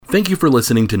Thank you for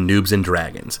listening to Noobs and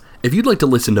Dragons. If you'd like to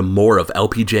listen to more of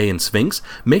LPJ and Sphinx,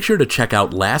 make sure to check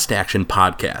out Last Action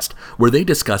Podcast, where they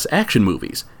discuss action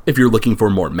movies. If you're looking for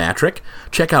more Matrick,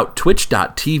 check out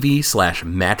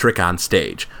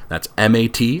twitch.tv/MatrickOnStage. That's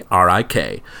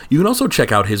MATRIK. You can also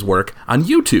check out his work on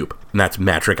YouTube, and that's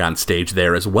Matrick on Stage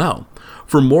there as well.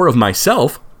 For more of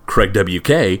myself, Craig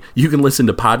WK, you can listen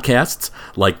to podcasts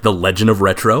like The Legend of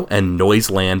Retro and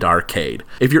Noiseland Arcade.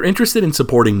 If you're interested in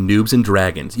supporting Noobs and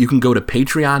Dragons, you can go to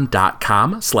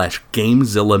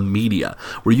patreon.com/GameZilla Media,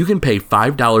 where you can pay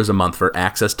 $5 a month for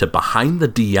access to Behind the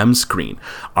DM Screen,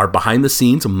 our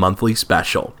behind-the-scenes monthly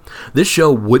special. This show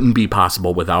wouldn't be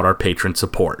possible without our patron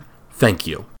support. Thank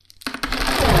you.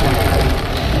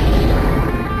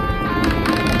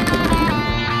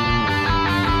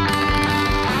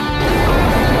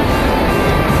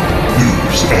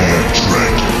 And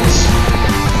Dragons.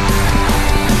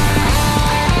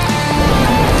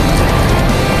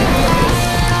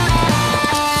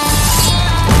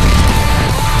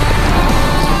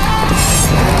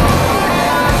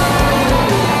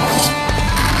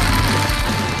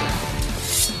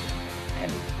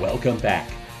 And welcome back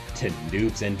to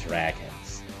Noobs and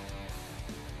Dragons.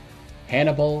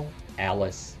 Hannibal,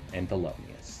 Alice, and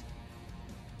Thelonious.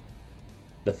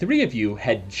 The three of you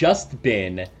had just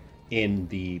been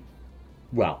are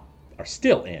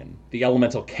still in the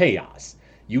Elemental Chaos.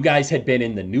 You guys had been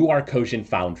in the New Arcosian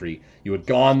Foundry. You had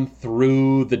gone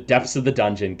through the depths of the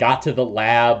dungeon, got to the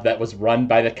lab that was run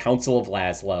by the Council of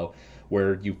Laszlo,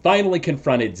 where you finally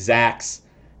confronted Zax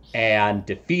and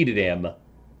defeated him,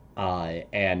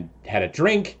 and had a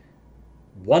drink.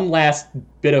 One last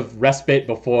bit of respite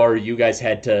before you guys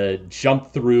had to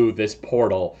jump through this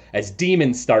portal as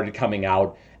demons started coming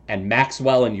out, and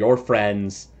Maxwell and your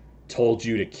friends told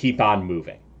you to keep on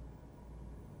moving.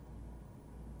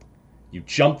 You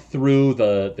jump through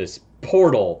this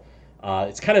portal.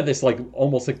 It's kind of this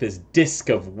almost like this disc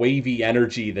of wavy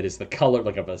energy that is the color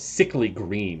of a sickly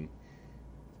green.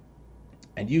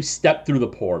 And you step through the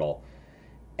portal,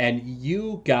 and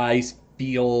you guys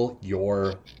feel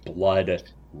your blood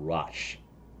rush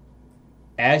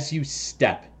as you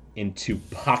step into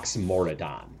Pax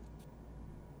Moradon.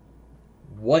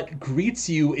 What greets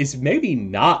you is maybe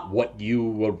not what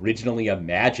you originally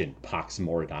imagined Pax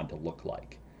Moradon to look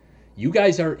like. You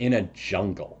guys are in a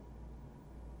jungle.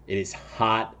 It is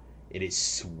hot. It is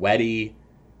sweaty.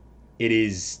 It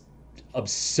is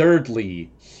absurdly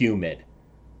humid.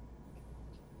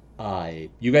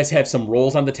 You guys have some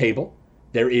rolls on the table.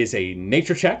 There is a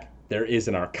nature check, there is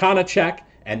an arcana check,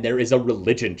 and there is a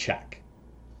religion check.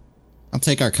 I'll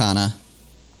take arcana.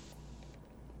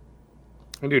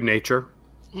 I do nature.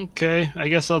 Okay, I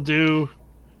guess I'll do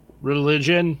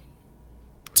religion.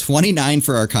 29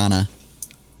 for arcana.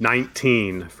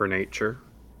 19 for nature.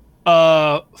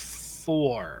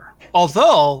 4.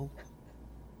 Although,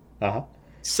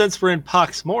 since we're in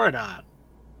Pax Moradon,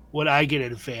 would I get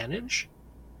advantage?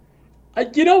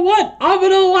 You know what? I'm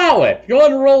going to allow it. Go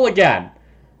ahead and roll again.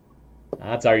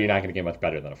 Odds are you're not going to get much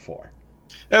better than a 4.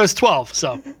 It was 12,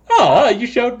 so. Oh, you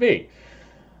showed me.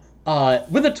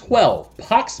 With a 12,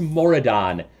 Pax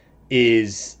Moradon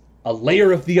is a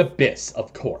layer of the Abyss,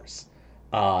 of course.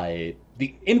 The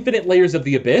infinite layers of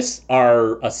the Abyss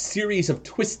are a series of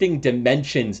twisting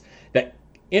dimensions that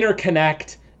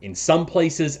interconnect in some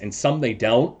places and some they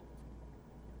don't.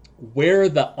 Where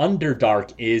the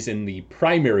Underdark is in the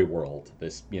primary world,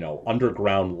 this,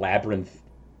 underground labyrinth,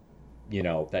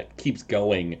 that keeps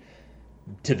going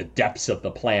to the depths of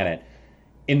the planet.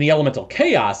 In the Elemental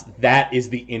Chaos, that is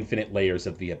the infinite layers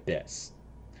of the Abyss.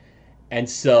 And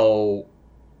so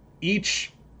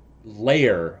each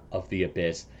layer of the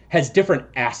Abyss has different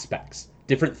aspects,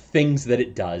 different things that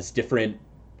it does, different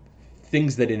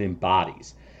things that it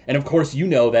embodies. And of course, you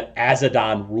know that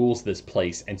Azadon rules this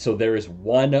place, and so there is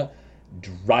one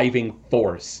driving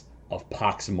force of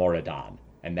Pax Moradon,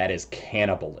 and that is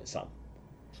cannibalism.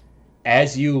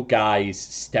 As you guys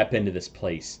step into this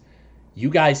place, you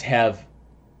guys have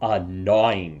a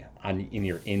gnawing in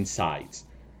your insides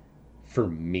for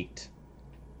meat.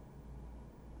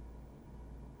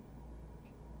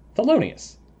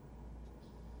 Thelonious,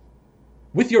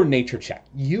 with your nature check,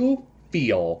 you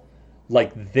feel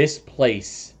like this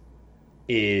place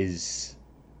is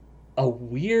a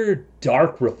weird,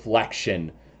 dark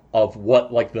reflection of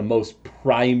what the most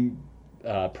primeval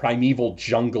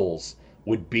jungles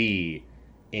would be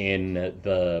in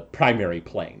the primary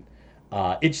plane.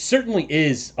 It certainly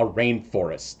is a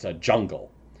rainforest, a jungle.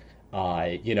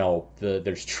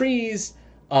 There's trees,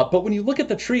 but when you look at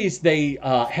the trees, they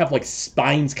have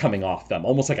spines coming off them,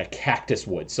 almost like a cactus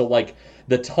would. So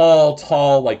the tall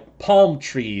palm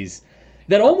trees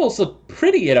that almost look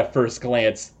pretty at a first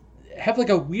glance have like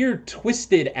a weird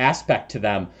twisted aspect to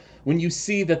them when you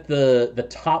see that the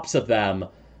tops of them,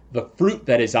 the fruit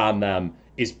that is on them,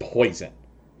 is poison.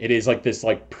 It is like this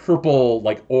like purple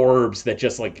like orbs that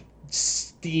just like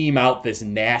steam out this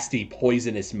nasty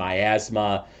poisonous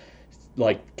miasma.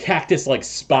 Like cactus like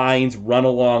spines run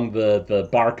along the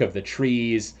bark of the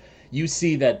trees. You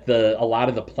see that a lot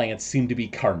of the plants seem to be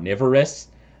carnivorous,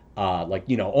 like,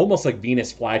 you know, almost like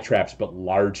Venus flytraps, but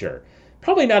larger.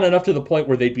 Probably not enough to the point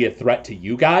where they'd be a threat to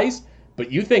you guys,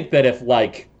 but you think that if,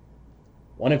 like,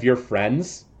 one of your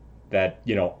friends that,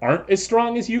 you know, aren't as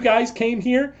strong as you guys came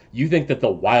here, you think that the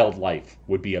wildlife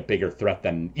would be a bigger threat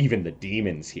than even the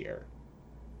demons here.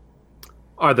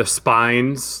 Are the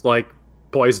spines, like,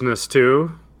 poisonous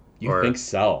too? You think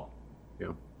so.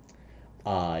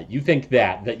 You think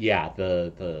that yeah,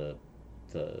 the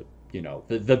you know,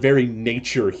 the very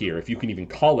nature here, if you can even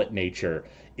call it nature,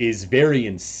 is very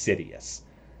insidious.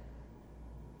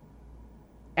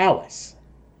 Alice,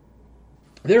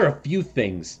 there are a few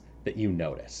things that you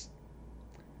notice.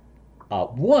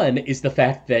 One is the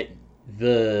fact that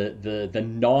the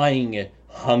gnawing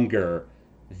hunger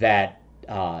that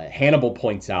Hannibal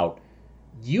points out,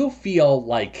 you feel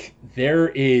like there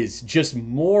is just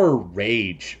more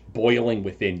rage boiling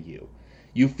within you.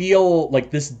 You feel like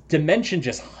this dimension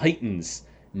just heightens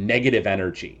negative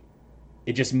energy.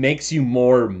 It just makes you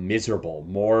more miserable,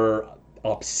 more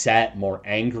upset, more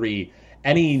angry.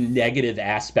 Any negative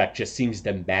aspect just seems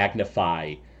to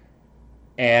magnify.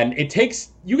 And it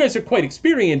takes, you guys are quite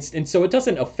experienced, and so it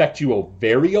doesn't affect you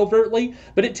very overtly,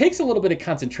 but it takes a little bit of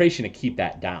concentration to keep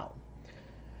that down.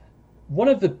 One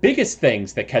of the biggest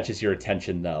things that catches your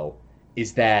attention, though,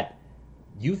 is that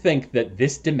you think that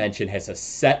this dimension has a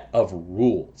set of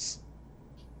rules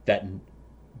that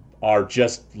are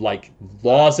just like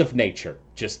laws of nature,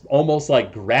 just almost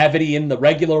like gravity in the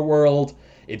regular world.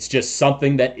 It's just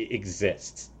something that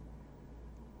exists.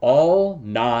 All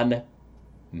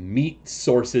non-meat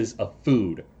sources of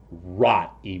food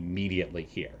rot immediately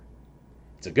here.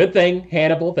 It's a good thing,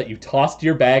 Hannibal, that you tossed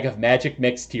your bag of magic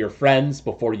mix to your friends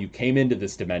before you came into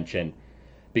this dimension,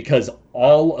 because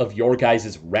all of your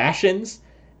guys' rations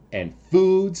and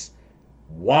foods,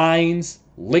 wines,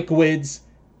 liquids,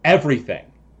 everything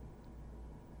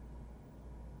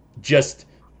just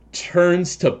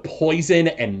turns to poison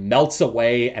and melts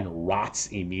away and rots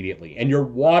immediately. And your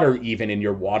water, even in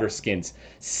your water skins,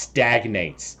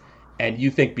 stagnates and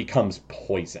you think becomes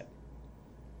poison.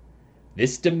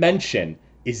 This dimension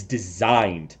is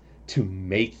designed to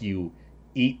make you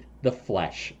eat the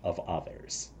flesh of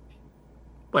others.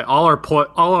 Wait, all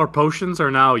our potions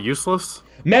are now useless?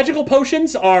 Magical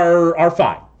potions are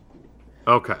fine.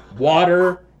 Okay.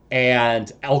 Water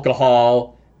and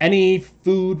alcohol, any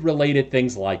food-related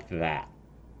things like that.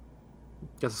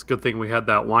 Guess it's a good thing we had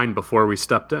that wine before we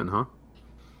stepped in, huh?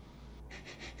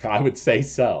 I would say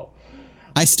so.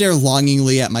 I stare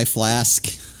longingly at my flask.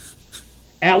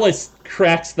 Alice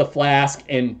cracks the flask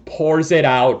and pours it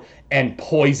out, and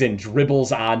poison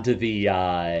dribbles onto the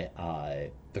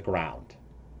ground.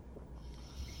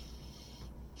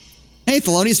 Hey,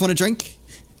 Thelonious, want a drink?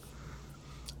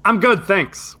 I'm good,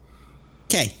 thanks.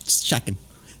 Okay, just checking.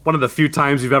 One of the few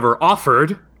times you've ever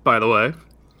offered, by the way.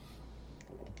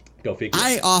 Go figure.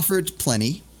 I offered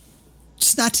plenty,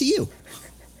 just not to you.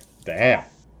 Damn.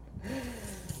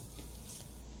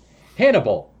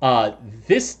 Hannibal,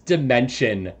 this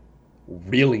dimension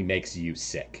really makes you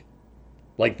sick.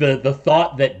 Like, the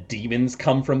thought that demons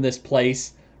come from this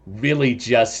place really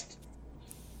just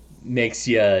makes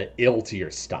you ill to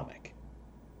your stomach.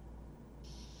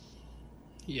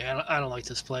 Yeah, I don't like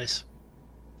this place.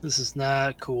 This is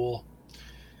not cool.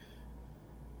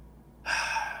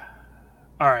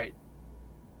 All right.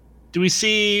 What do we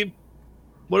see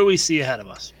ahead of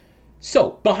us?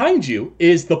 So, behind you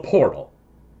is the portal.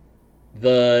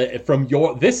 From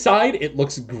this side, it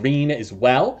looks green as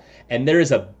well, and there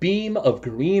is a beam of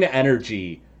green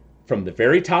energy from the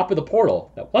very top of the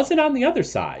portal that wasn't on the other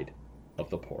side of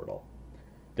the portal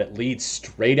that leads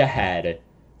straight ahead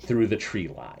through the tree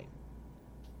line.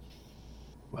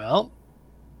 Well,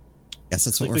 Guess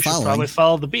that's what we we're should following. probably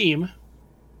follow the beam.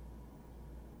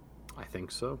 I think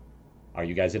so. Are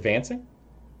you guys advancing?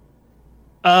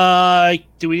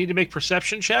 Do we need to make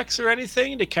perception checks or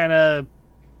anything to kind of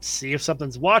see if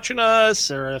something's watching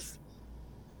us or if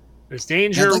there's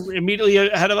danger immediately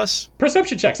ahead of us?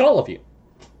 Perception checks, all of you.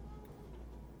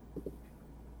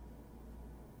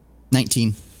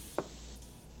 19.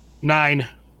 9.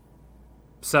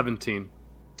 17.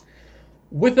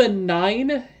 With a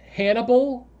 9,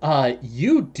 Hannibal,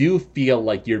 you do feel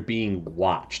like you're being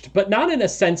watched, but not in a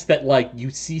sense that like you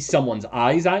see someone's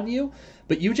eyes on you,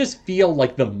 but you just feel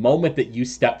like the moment that you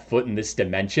step foot in this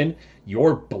dimension,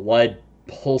 your blood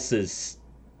pulses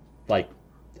like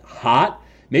hot,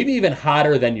 maybe even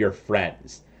hotter than your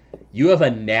friends. You have a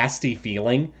nasty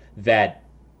feeling that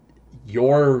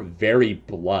your very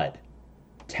blood,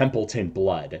 Templeton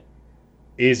blood,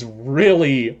 is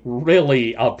really,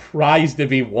 really a prize to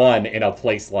be won in a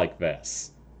place like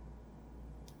this.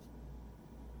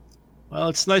 Well,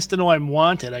 it's nice to know I'm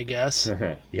wanted, I guess.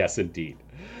 Yes, indeed.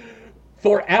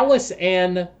 For Alice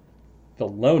and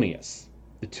Thelonious,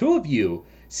 the two of you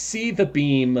see the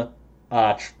beam,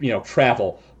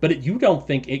 travel, but you don't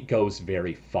think it goes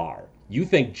very far. You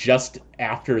think just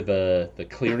after the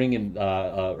clearing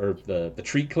or the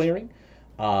tree clearing,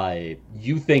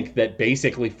 you think that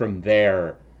basically from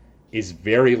there is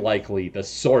very likely the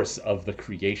source of the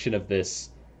creation of this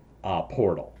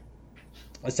portal.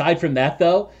 Aside from that,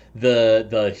 though,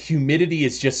 the humidity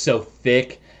is just so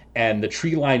thick and the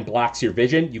tree line blocks your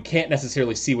vision, you can't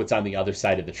necessarily see what's on the other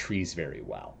side of the trees very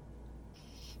well.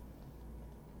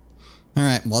 All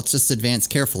right, well, let's just advance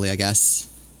carefully, I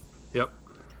guess. Yep.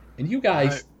 And you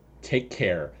guys take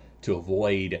care to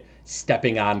avoid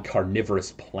stepping on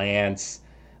carnivorous plants,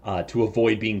 to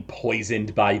avoid being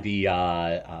poisoned by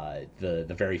the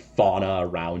very fauna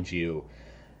around you.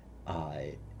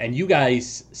 And you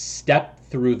guys step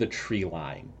through the tree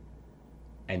line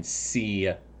and see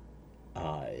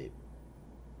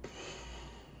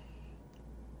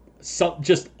some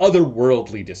just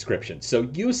otherworldly description. So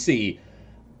you see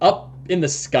up in the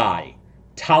sky,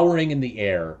 towering in the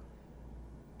air,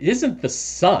 it isn't the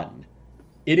sun.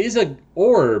 It is an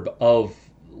orb of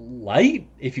light,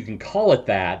 if you can call it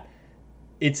that.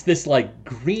 It's this like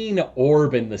green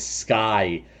orb in the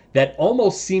sky that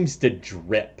almost seems to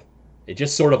drip. It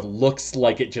just sort of looks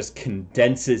like it just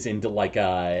condenses into like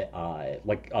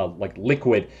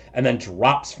liquid and then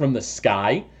drops from the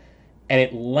sky, and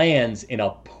it lands in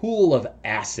a pool of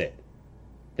acid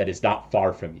that is not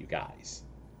far from you guys.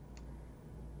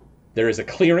 There is a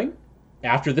clearing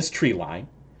after this tree line.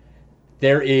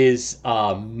 There is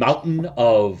a mountain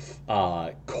of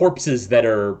corpses that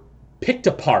are picked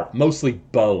apart, mostly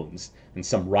bones and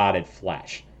some rotted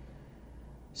flesh.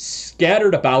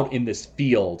 Scattered about in this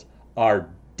field are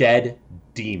dead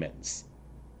demons.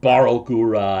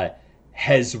 Barlgura,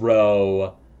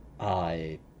 Hezro,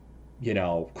 Quasit,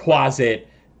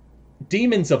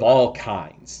 demons of all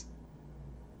kinds.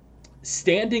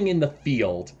 Standing in the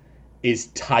field is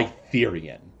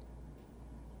Tytherian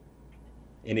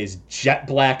in his jet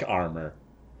black armor,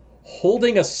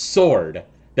 holding a sword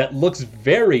that looks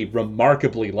very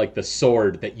remarkably like the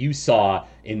sword that you saw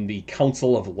in the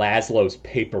Council of Laszlo's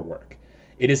paperwork.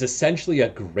 It is essentially a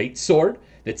greatsword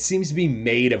that seems to be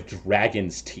made of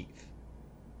dragon's teeth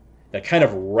that kind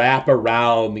of wrap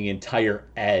around the entire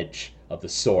edge of the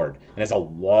sword and has a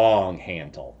long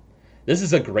handle. This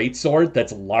is a greatsword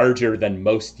that's larger than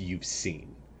most you've seen.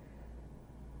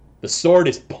 The sword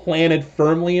is planted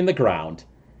firmly in the ground,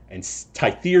 and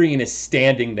Tytherian is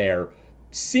standing there,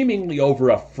 seemingly over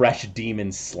a fresh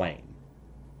demon slain.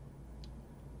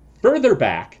 Further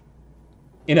back,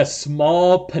 in a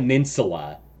small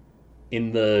peninsula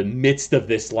in the midst of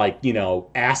this,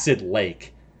 acid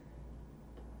lake,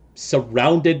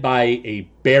 surrounded by a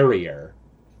barrier.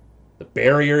 The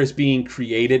barrier is being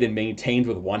created and maintained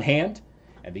with one hand,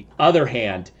 and the other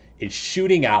hand is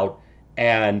shooting out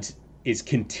and is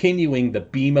continuing the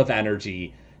beam of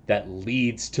energy that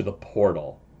leads to the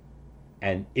portal.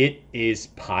 And it is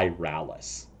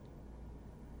Pyralis.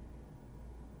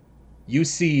 You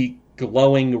see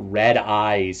glowing red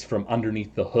eyes from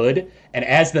underneath the hood, and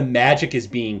as the magic is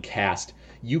being cast,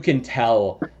 you can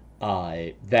tell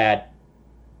that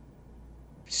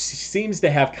she seems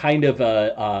to have kind of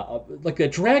a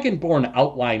dragonborn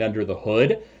outline under the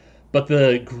hood, but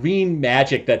the green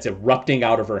magic that's erupting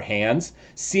out of her hands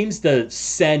seems to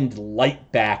send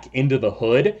light back into the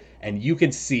hood, and you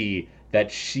can see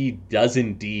that she does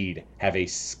indeed have a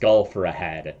skull for a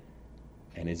head,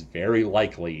 and is very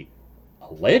likely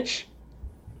a lich,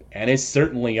 and is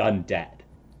certainly undead.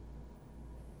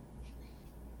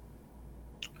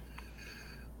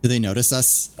 Do they notice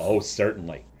us? Oh,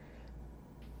 certainly.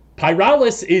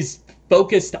 Pyralis is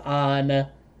focused on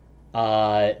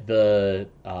the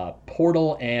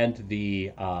portal and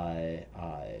the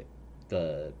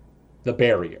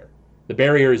barrier. The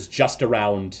barrier is just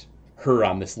around her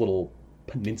on this little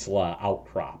peninsula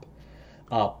outcrop.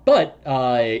 But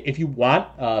if you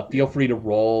want, feel free to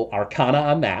roll Arcana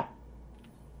on that.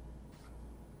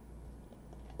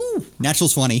 Ooh, natural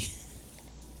 20.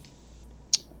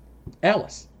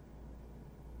 Alice,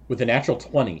 with a natural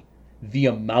 20, the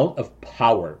amount of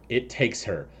power it takes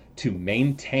her to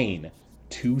maintain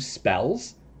 2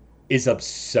 spells is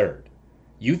absurd.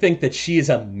 You think that she is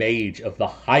a mage of the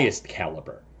highest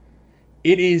caliber.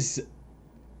 It is,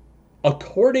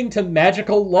 according to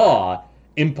magical law,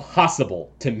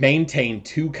 impossible to maintain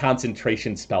 2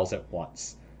 concentration spells at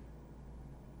once.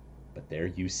 But there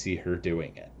you see her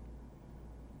doing it.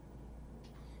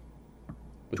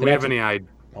 Do we have any idea?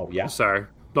 Oh, yeah? Sorry.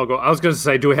 No, go. I was going to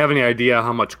say, do we have any idea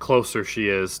how much closer she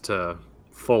is to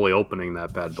fully opening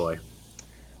that bad boy?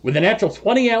 With a natural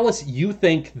 20, Alice, you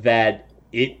think that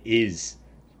it is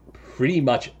pretty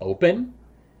much open.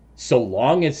 So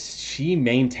long as she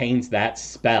maintains that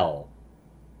spell,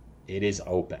 it is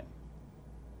open.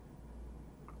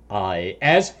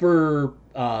 As for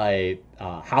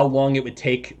how long it would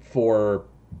take for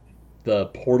the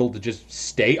portal to just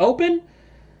stay open,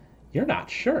 you're not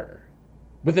sure.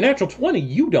 With a natural 20,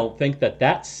 you don't think that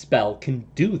that spell can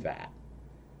do that.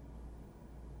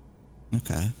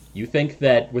 Okay. You think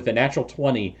that with a natural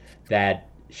 20, that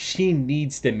she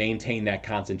needs to maintain that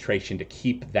concentration to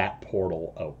keep that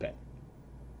portal open.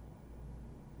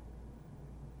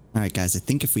 All right, guys. I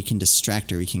think if we can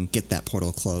distract her, we can get that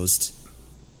portal closed.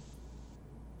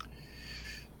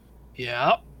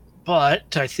 Yeah, but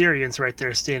Tytherian's right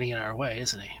there standing in our way,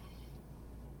 isn't he?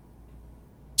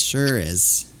 Sure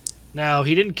is. Now,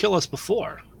 he didn't kill us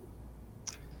before.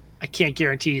 I can't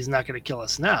guarantee he's not going to kill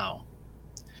us now.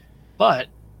 But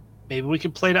maybe we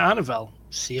can play to Anavel.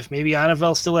 See if maybe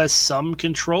Anavel still has some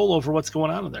control over what's going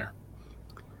on in there.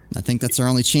 I think that's our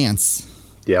only chance.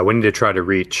 Yeah, we need to try to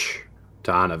reach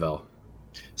to Anavel.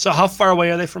 So how far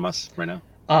away are they from us right now?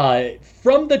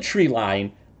 From the tree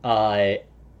line,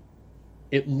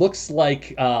 it looks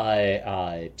like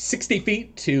 60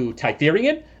 feet to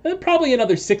Tytherian, and probably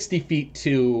another 60 feet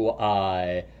to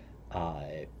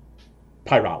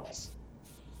Pyralis.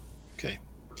 Okay.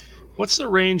 What's the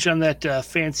range on that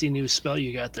fancy new spell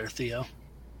you got there, Theo?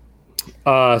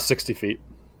 60 feet.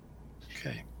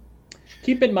 Okay.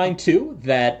 Keep in mind, too,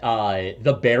 that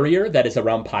the barrier that is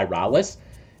around Pyralis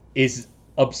is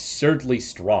absurdly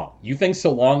strong. You think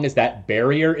so long as that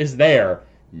barrier is there,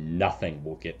 nothing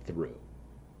will get through.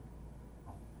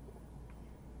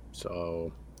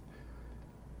 So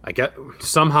I get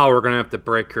somehow we're going to have to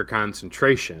break her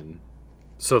concentration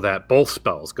so that both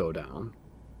spells go down.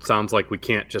 Sounds like we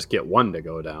can't just get one to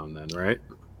go down then, right?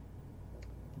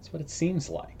 That's what it seems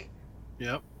like.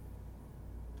 Yep.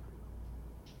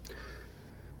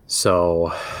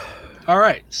 So all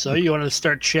right. So you want to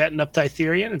start chatting up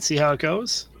Tytherian and see how it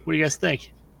goes? What do you guys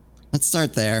think? Let's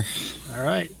start there. All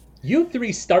right. You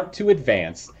three start to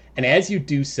advance, and as you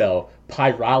do so,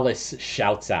 Pyralis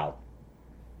shouts out,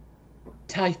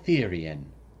 Tytherian,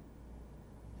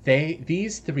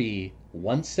 these three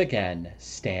once again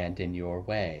stand in your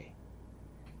way.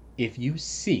 If you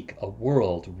seek a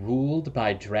world ruled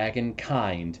by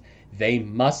dragonkind, they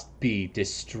must be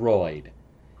destroyed.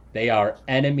 They are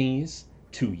enemies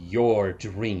to your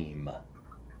dream.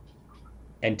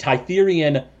 And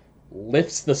Tytherian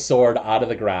lifts the sword out of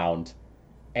the ground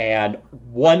and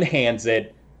one-hands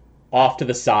it off to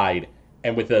the side,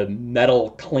 and with a metal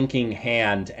clinking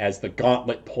hand as the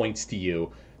gauntlet points to you,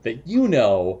 that you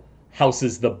know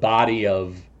houses the body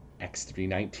of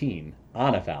X319,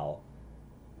 Anavel.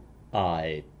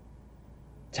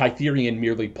 Tytherian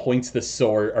merely points the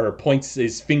sword, or points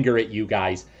his finger at you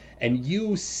guys, and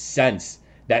you sense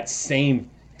that same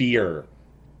fear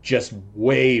just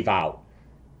wave out.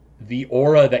 The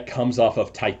aura that comes off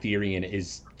of Tytherian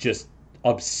is just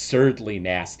absurdly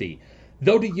nasty.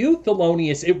 Though to you,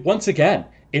 Thelonious,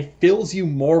 it fills you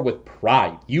more with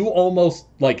pride. You almost,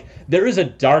 there is a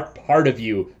dark part of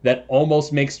you that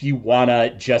almost makes you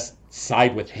wanna just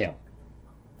side with him.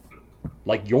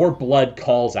 Like, your blood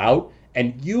calls out,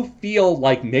 and you feel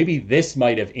like maybe this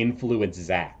might have influenced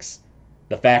Zax.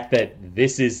 The fact that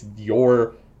this is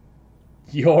your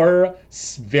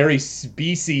very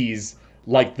species,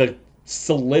 like the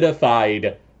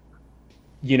solidified,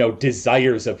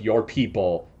 desires of your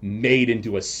people made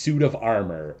into a suit of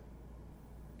armor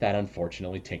that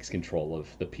unfortunately takes control of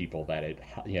the people that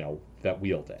that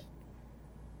wield it.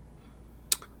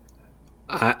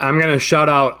 I'm going to shout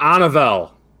out,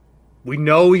 Anavel, we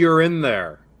know you're in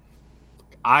there.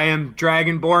 I am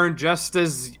Dragonborn just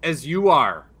as you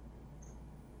are.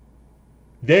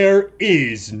 There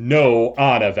is no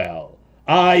Anavel.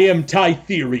 I am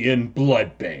Tytherian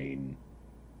Bloodbane.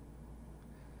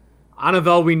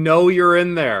 Anavel, we know you're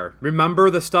in there.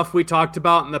 Remember the stuff we talked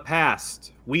about in the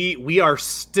past. We are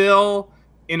still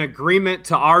in agreement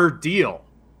to our deal.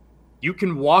 You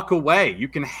can walk away. You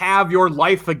can have your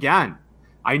life again.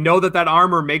 I know that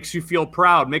armor makes you feel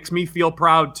proud, makes me feel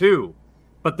proud too.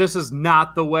 But this is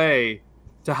not the way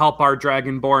to help our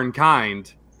Dragonborn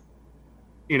kind,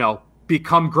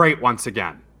 become great once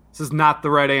again. This is not the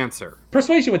right answer.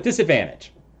 Persuasion with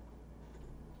disadvantage.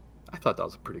 I thought that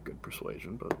was a pretty good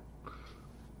persuasion, but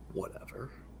whatever.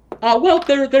 Well,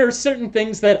 there are certain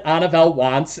things that Anavel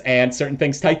wants and certain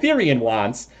things Tytherian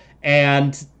wants,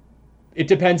 and it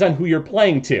depends on who you're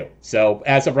playing to. So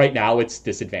as of right now, it's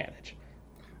disadvantage.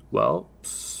 Well,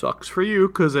 sucks for you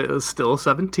because it is still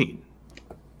 17.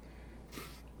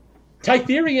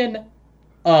 Tytherian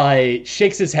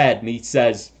shakes his head and he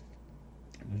says,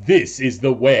 "This is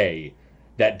the way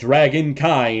that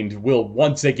dragonkind will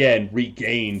once again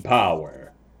regain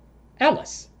power."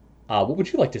 Alice, what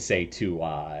would you like to say to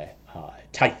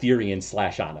Tytherian /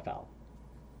 Anavel?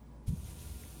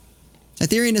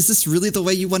 Tytherian, is this really the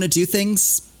way you want to do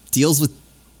things? Deals with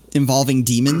involving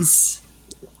demons?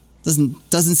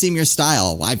 Doesn't seem your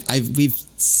style. We've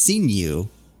seen you.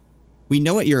 We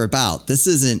know what you're about. This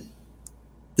isn't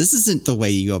the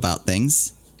way you go about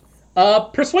things.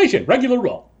 Persuasion, regular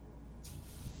roll.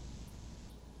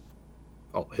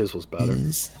 Oh, his was better.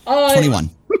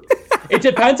 21. It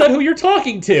depends on who you're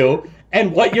talking to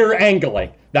and what you're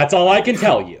angling. That's all I can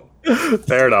tell you.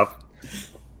 Fair enough.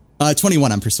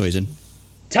 21 on persuasion.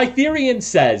 Tytherian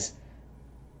says,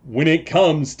 "When it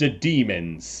comes to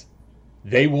demons,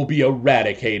 they will be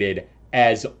eradicated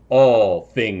as all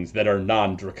things that are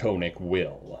non-draconic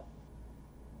will.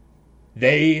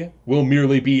 They will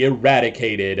merely be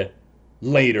eradicated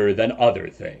later than other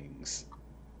things."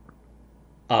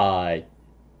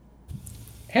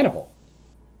 Hannibal,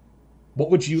 what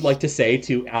would you like to say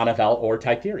to Anavel or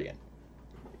Tytherian?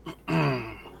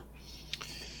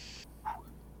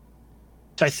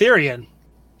 Tytherian.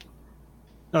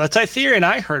 Now, the Tytherian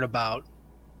I heard about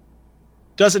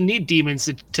doesn't need demons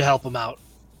to help him out.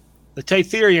 The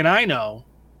Tytherian I know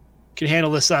can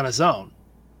handle this on his own.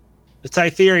 The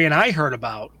Tytherian I heard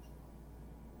about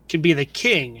can be the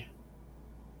king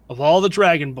of all the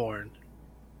Dragonborn,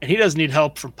 and he doesn't need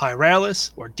help from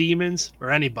Pyralis or demons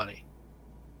or anybody.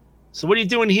 So what are you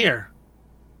doing here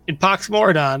in Pax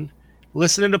Moradon,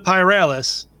 listening to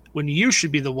Pyralis when you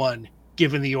should be the one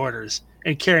giving the orders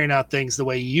and carrying out things the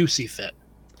way you see fit?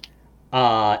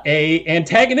 A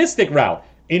antagonistic route.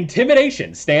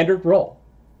 Intimidation, standard roll.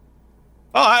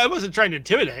 Oh, I wasn't trying to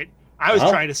intimidate. I was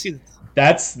trying to see.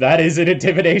 That is an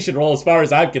intimidation roll as far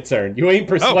as I'm concerned. You ain't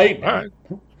persuading. All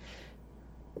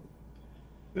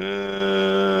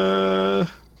right.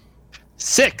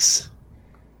 6.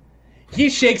 He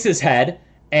shakes his head,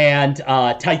 and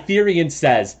Tytherian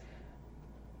says,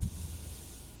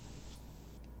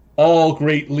 "All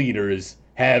great leaders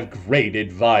have great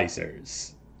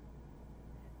advisors."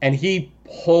 And he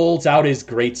pulls out his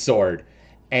greatsword,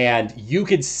 and you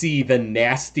can see the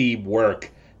nasty work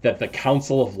that the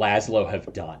Council of Laszlo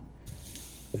have done.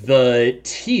 The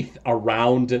teeth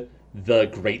around the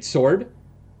greatsword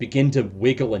begin to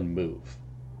wiggle and move.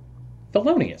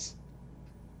 Thelonious,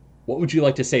 what would you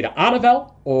like to say to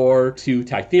Anavel or to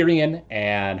Tytherian,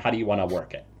 and how do you want to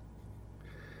work it?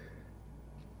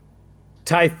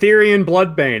 Tytherian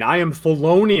Bloodbane. I am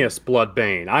Thelonious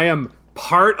Bloodbane. I am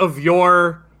part of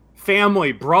your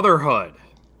family, brotherhood,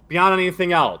 beyond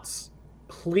anything else.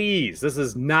 Please, this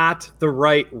is not the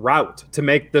right route to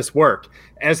make this work.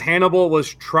 As Hannibal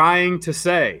was trying to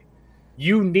say,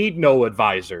 you need no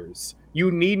advisors. You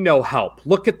need no help.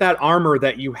 Look at that armor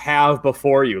that you have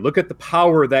before you. Look at the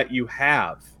power that you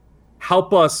have.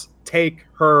 Help us take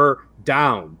her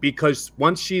down, because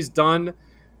once she's done,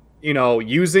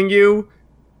 using you,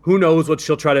 who knows what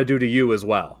she'll try to do to you as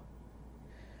well.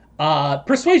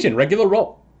 Persuasion, regular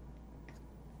roll.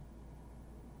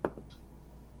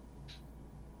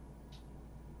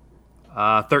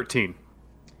 13.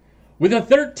 With a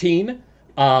 13,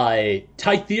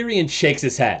 Tytherian shakes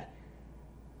his head.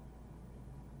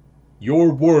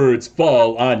 "Your words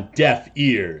fall on deaf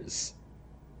ears.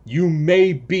 You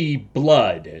may be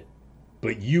blood,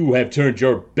 but you have turned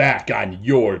your back on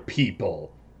your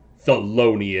people,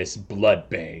 Thelonious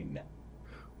Bloodbane."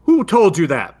 Who told you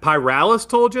that? Pyralis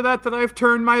told you that I've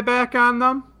turned my back on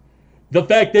them? "The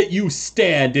fact that you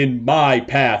stand in my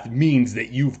path means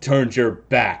that you've turned your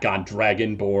back on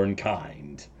Dragonborn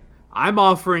kind." I'm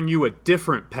offering you a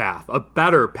different path, a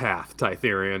better path,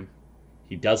 Tytherian.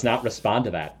 He does not respond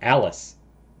to that. Alice.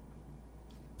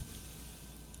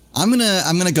 I'm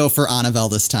gonna go for Anavel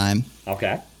this time.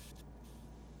 Okay.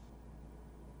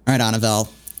 All right, Anavel.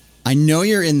 I know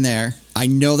you're in there. I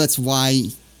know that's why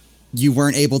you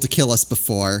weren't able to kill us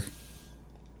before.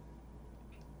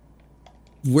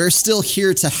 we're still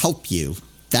here to help you.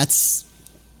 That's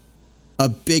a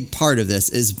big part of this,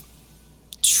 is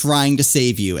trying to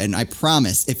save you. And I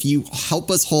promise, if you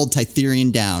help us hold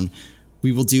Tytherian down,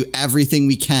 we will do everything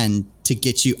we can to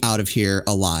get you out of here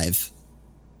alive.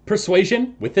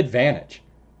 Persuasion with advantage.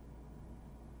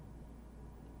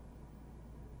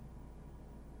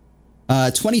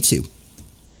 22.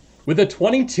 With a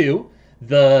 22,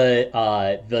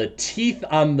 the teeth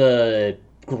on the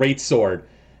greatsword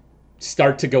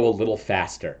start to go a little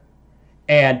faster.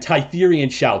 And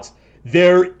Tytherian shouts,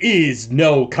 "There is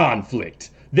no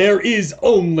conflict. There is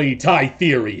only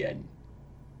Tytherian."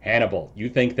 Hannibal, you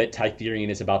think that Tytherian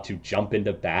is about to jump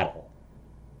into battle.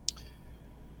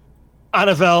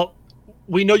 Anavel,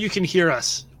 we know you can hear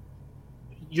us.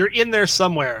 You're in there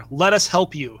somewhere. Let us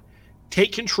help you.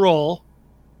 Take control.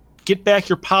 Get back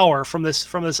your power from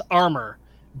this armor.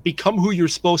 Become who you're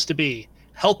supposed to be.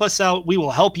 Help us out. We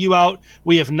will help you out.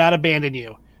 We have not abandoned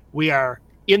you. We are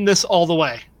in this all the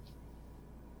way.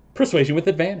 Persuasion with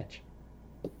advantage.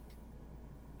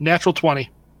 Natural 20.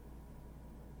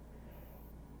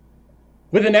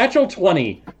 With a natural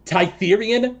 20,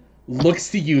 Tytherian looks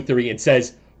to you three and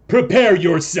says, "Prepare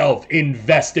yourself,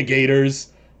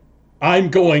 investigators. I'm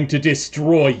going to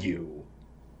destroy you."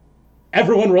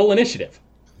 Everyone roll initiative.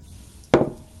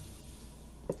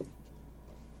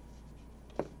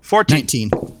 14.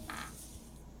 19.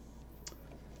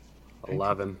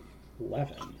 11.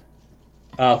 11.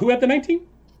 Who had the 19?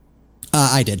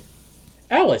 I did.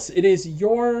 Alice, it is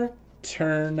your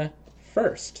turn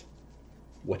first.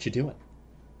 What you doing?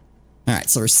 All right,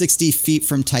 so we're 60 feet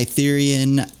from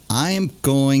Tytherian. I am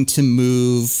going to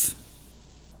move...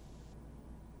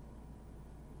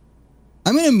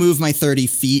 I'm going to move my 30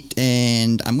 feet,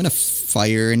 and I'm going to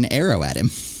fire an arrow at him.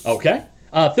 Okay.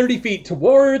 30 feet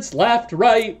towards, left,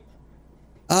 right.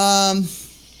 30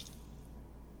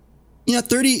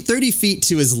 feet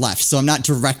to his left, so I'm not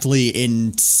directly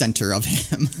in center of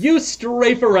him. You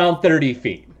strafe around 30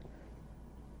 feet.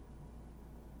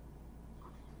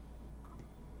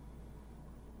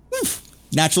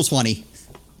 Natural 20.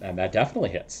 And that definitely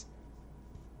hits.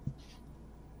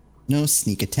 No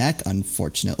sneak attack,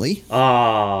 unfortunately.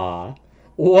 Ah,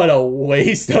 what a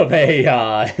waste of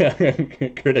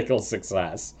a critical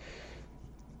success.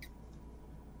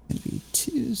 Gonna be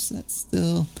 2, so that's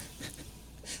still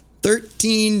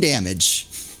 13 damage.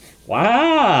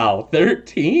 Wow,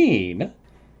 13.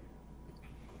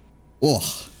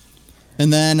 Oh.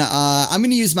 And then I'm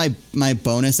gonna use my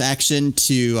bonus action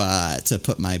to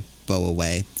put my bow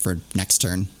away for next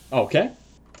turn. Okay.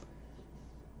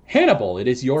 Hannibal, it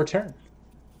is your turn.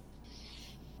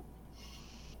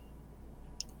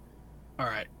 All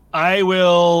right. I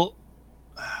will...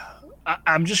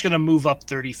 I'm just going to move up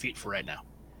 30 feet for right now.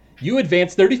 You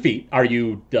advance 30 feet. Are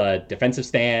you defensive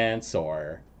stance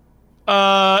or...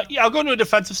 Yeah, I'll go into a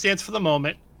defensive stance for the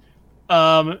moment.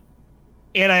 And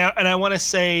I want to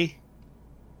say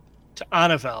to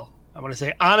Anavel,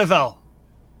 Anavel,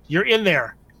 you're in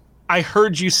there. I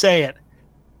heard you say it.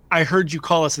 I heard you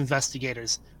call us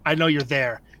investigators. I know you're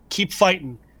there. Keep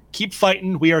fighting. Keep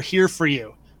fighting. We are here for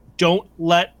you. Don't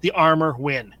let the armor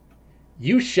win.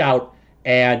 You shout,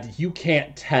 and you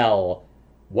can't tell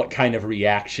what kind of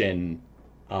reaction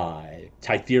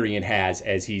Tytherian has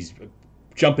as he's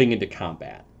jumping into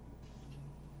combat.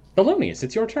 Thelonious,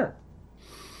 it's your turn.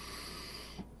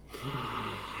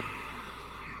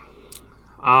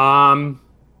 I'm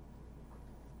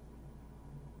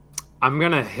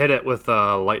gonna hit it with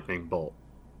a lightning bolt.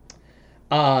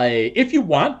 If you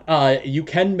want, you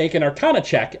can make an Arcana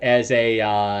check as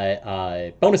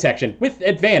a bonus action with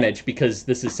advantage because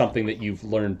this is something that you've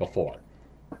learned before.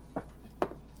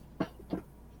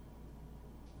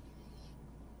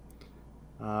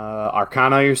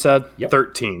 Arcana, you said? Yep.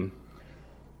 13.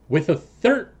 With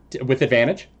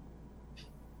advantage?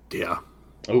 Yeah.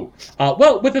 Oh,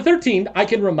 well, with the 13, I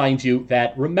can remind you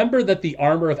that remember that the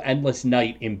armor of Endless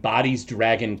Night embodies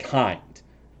dragon kind.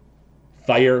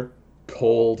 Fire,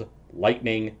 cold,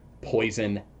 lightning,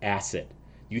 poison, acid.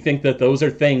 You think that those are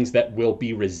things that will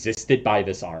be resisted by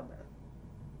this armor.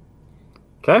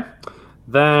 Okay.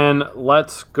 Then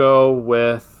let's go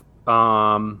with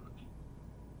a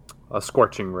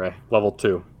Scorching Ray, level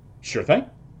 2. Sure thing.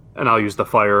 And I'll use the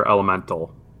Fire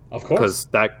Elemental. Of course. Because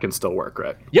that can still work,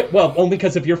 right? Yep, well, only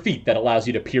because of your feat that allows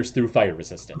you to pierce through fire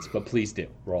resistance. But please do.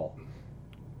 Roll.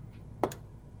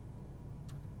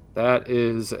 That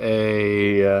is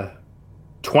a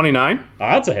 29.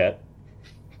 That's a hit.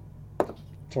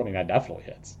 29 definitely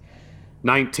hits.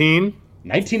 19.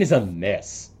 19 is a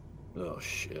miss. Oh,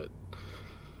 shit.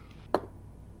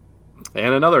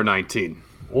 And another 19.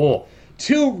 Oh,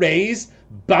 2 rays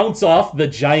bounce off the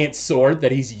giant sword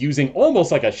that he's using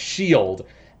almost like a shield,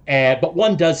 but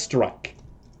one does strike.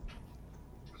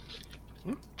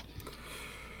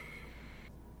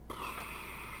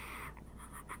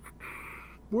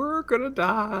 We're gonna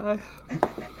die.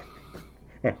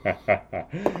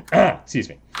 Excuse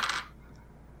me.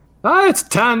 It's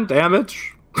 10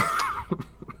 damage.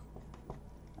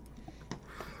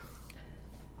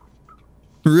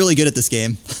 Really good at this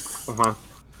game. Uh-huh.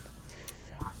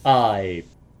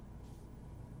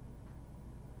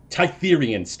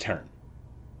 Tytherian's turn.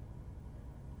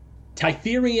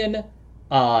 Tytherian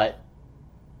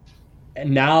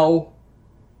now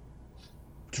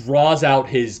draws out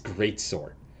his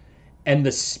greatsword, and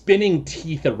the spinning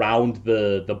teeth around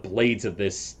the blades of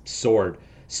this sword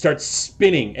start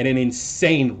spinning in an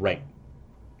insane ring.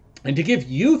 And to give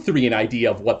you three an idea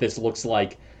of what this looks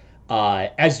like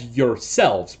as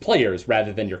yourselves, players,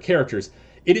 rather than your characters,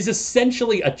 it is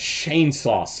essentially a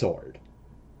chainsaw sword.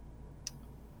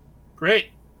 Great.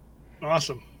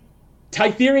 Awesome.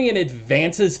 Tytherian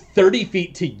advances 30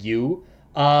 feet to you,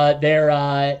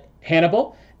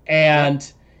 Hannibal,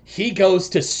 and he goes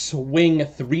to swing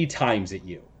 3 times at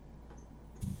you.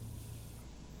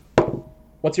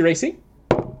 What's your AC?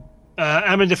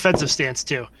 I'm in defensive stance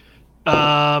too.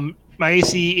 My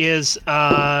AC is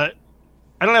I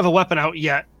don't have a weapon out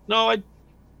yet. No,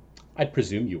 I'd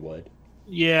presume you would.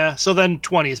 yeah. So then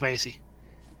 20 is my AC.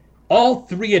 All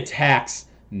 3 attacks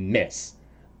miss.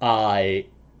 On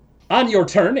your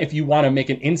turn, if you want to make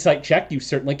an insight check, you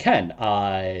certainly can.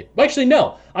 Well, actually,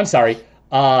 no. I'm sorry.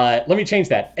 Let me change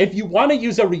that. If you want to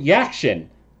use a reaction,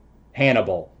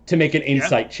 Hannibal, to make an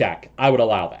insight check, I would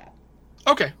allow that.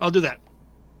 Okay, I'll do that.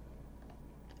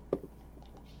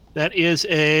 That is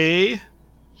a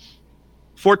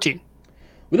 14.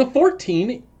 With a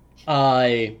 14,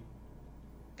 a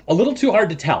little too hard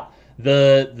to tell.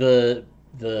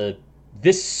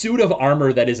 This suit of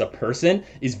armor that is a person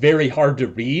is very hard to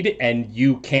read, and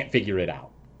you can't figure it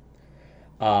out.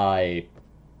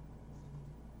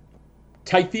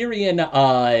 Tytherian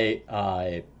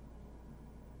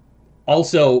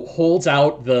also holds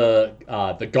out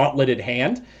the gauntleted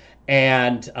hand,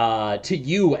 and to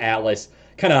you, Alice,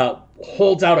 kind of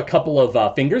holds out a couple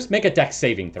of fingers. Make a dex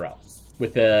saving throw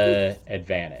with the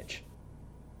advantage.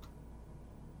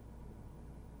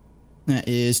 That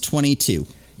is 22.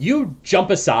 You jump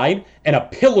aside, and a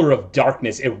pillar of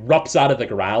darkness erupts out of the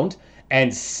ground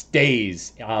and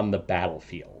stays on the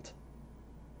battlefield.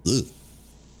 Ooh.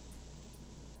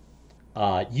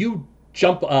 You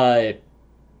jump...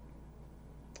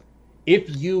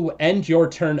 if you end your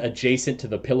turn adjacent to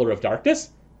the pillar of darkness,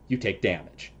 you take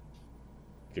damage.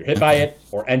 If you're hit by it,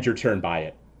 or end your turn by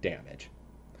it, damage.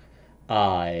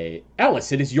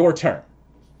 Alice, it is your turn.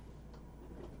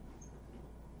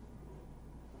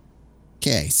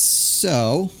 Okay,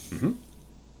 so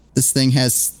this thing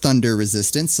has thunder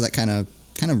resistance, so that kind of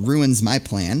ruins my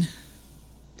plan.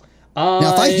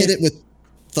 Now, if I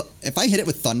hit it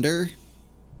with thunder,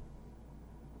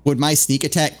 would my sneak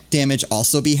attack damage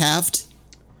also be halved?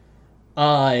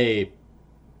 Thunder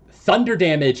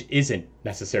damage isn't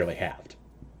necessarily halved.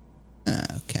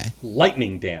 Okay.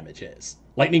 Lightning damage is.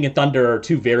 Lightning and thunder are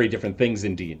 2 very different things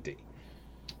in D&D.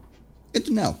 Good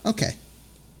to know. Okay.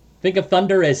 Think of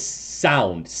thunder as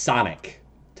sound, sonic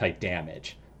type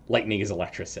damage. Lightning is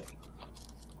electricity.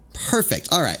 Perfect.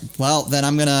 All right. Well, then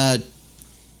I'm gonna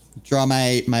draw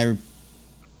my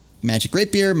magic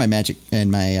rapier, my magic,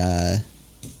 and my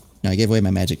no, I gave away my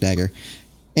magic dagger,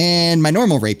 and my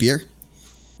normal rapier,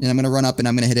 and I'm gonna run up and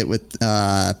I'm gonna hit it with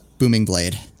booming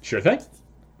blade. Sure thing.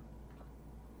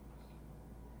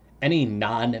 Any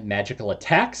non-magical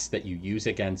attacks that you use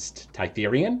against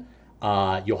Tytherian,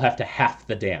 you'll have to half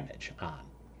the damage on.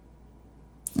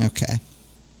 Okay.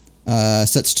 So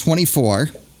that's 24.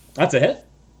 That's a hit.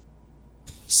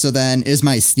 So then, is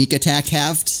my sneak attack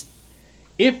halved?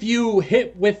 If you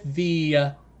hit with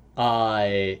the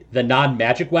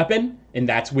non-magic weapon, and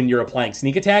that's when you're applying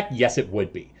sneak attack, yes, it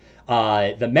would be.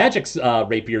 The magic's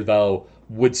rapier, though,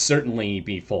 would certainly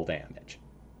be full damage.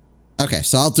 Okay,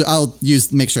 so I'll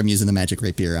make sure I'm using the magic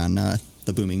rapier on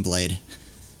the booming blade.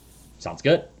 Sounds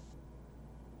good.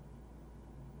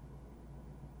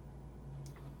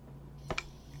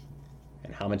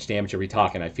 And how much damage are we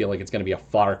talking? I feel like it's going to be a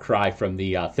far cry from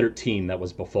the 13 that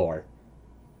was before.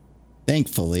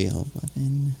 Thankfully,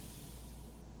 11.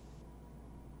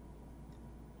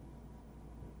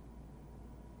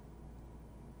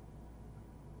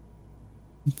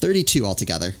 $32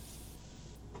 altogether.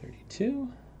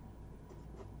 32.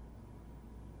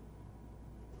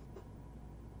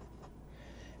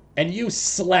 and you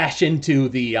slash into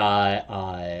the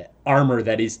armor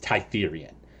that is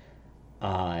Tytherian.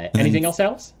 Anything else,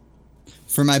 Alice?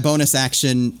 For my bonus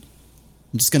action,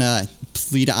 I'm just gonna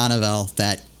plead to Anavel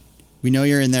that we know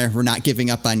you're in there. We're not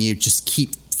giving up on you. Just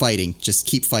keep fighting. Just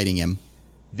keep fighting him.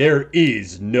 There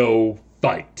is no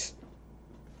fight.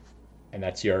 And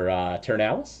that's your turn,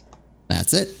 Alice.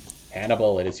 That's it.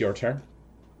 Hannibal, it is your turn.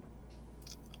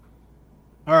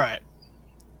 All right.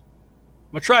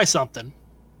 I'm going to try something.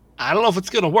 I don't know if it's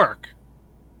going to work.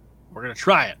 We're going to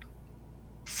try it.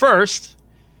 First,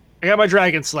 I got my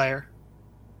Dragon Slayer.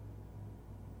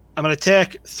 I'm going to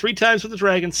attack 3 times with the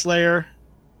Dragon Slayer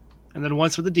and then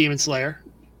once with the Demon Slayer.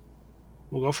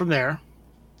 We'll go from there.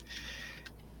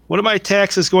 One of my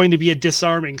attacks is going to be a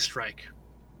disarming strike.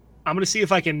 I'm going to see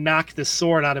if I can knock this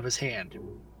sword out of his hand.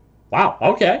 Wow,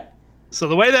 okay. So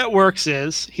the way that works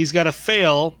is he's got to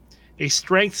fail a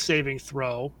strength saving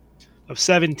throw of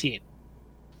 17.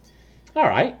 All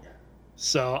right.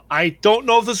 So I don't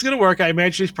know if this is going to work. I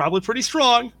imagine he's probably pretty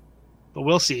strong, but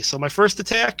we'll see. So my first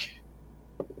attack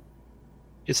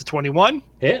is a 21.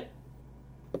 Hit.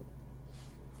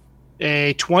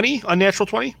 A 20, unnatural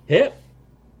 20. Hit.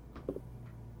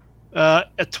 A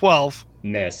 12.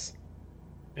 Miss.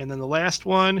 And then the last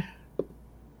one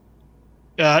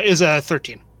is a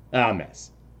 13.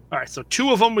 Miss. All right, so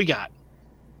 2 of them we got.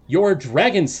 Your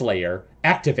Dragon Slayer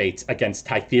activates against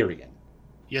Tytherian.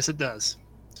 Yes, it does.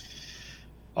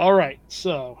 All right,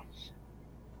 so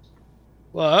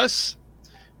plus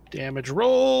damage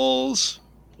rolls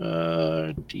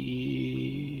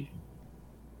D8.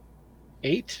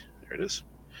 There it is.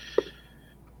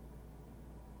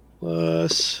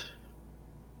 Plus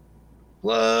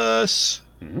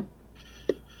Mm-hmm.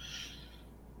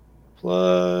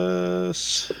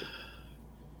 plus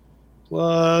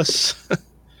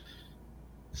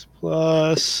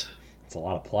It's a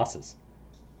lot of pluses.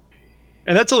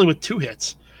 and that's only with 2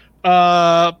 hits.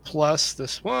 Plus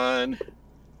this one.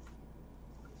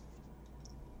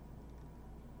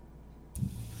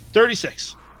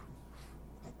 36.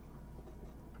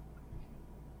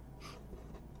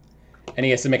 And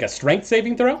he has to make a strength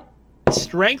saving throw?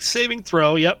 Strength saving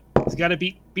throw, yep. He's got to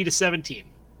beat a 17.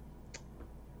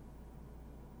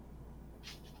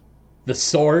 The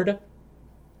sword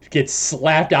gets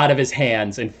slapped out of his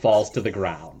hands and falls to the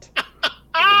ground.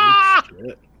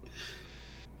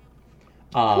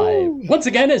 Once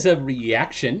again, as a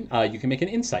reaction, you can make an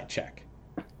insight check.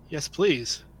 Yes,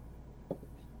 please.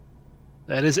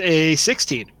 That is a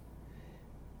 16.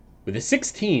 With a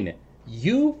 16,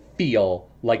 you feel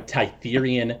like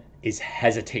Tytherian is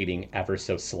hesitating ever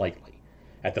so slightly.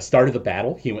 At the start of the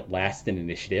battle, he went last in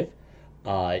initiative.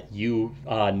 You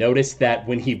noticed that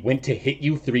when he went to hit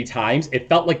you 3 times, it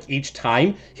felt like each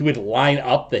time he would line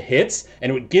up the hits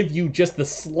and it would give you just the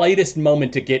slightest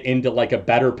moment to get into like a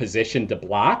better position to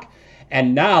block.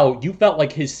 And now you felt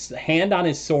like his hand on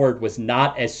his sword was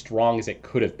not as strong as it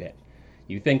could have been.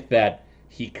 You think that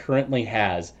he currently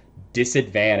has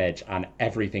disadvantage on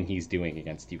everything he's doing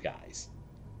against you guys.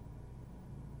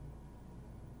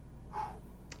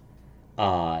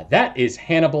 That is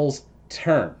Hannibal's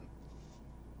turn.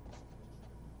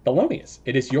 Thelonious,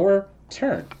 it is your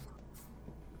turn.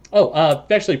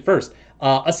 Actually, first,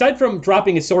 aside from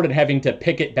dropping his sword and having to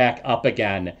pick it back up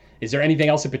again, is there anything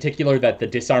else in particular that the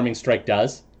disarming strike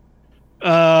does?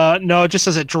 No, it just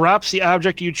says it drops the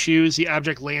object you choose. The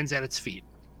object lands at its feet.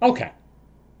 Okay.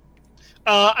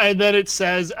 And then it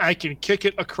says I can kick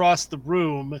it across the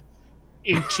room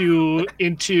into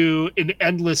an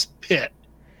endless pit,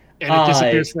 and it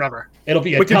disappears forever. It'll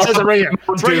be a It tough. says it right here.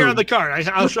 It's right here on the card.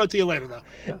 I'll show it to you later, though.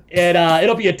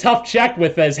 It'll be a tough check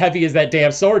with as heavy as that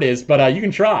damn sword is, but you can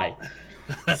try.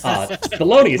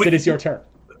 Thelonious, it is your turn.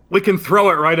 We can throw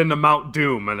it right into Mount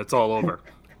Doom, and it's all over.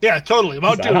 Yeah, totally.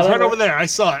 Mount that Doom how is that right over works? there. I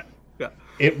saw it.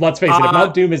 Let's face it, if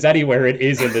Mount Doom is anywhere, it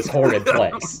is in this horrid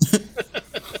place.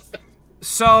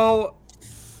 So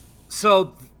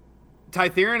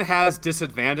Tytherian has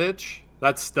disadvantage.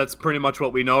 That's pretty much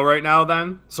what we know right now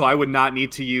then. So I would not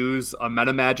need to use a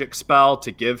metamagic spell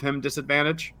to give him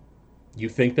disadvantage. You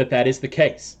think that is the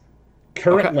case.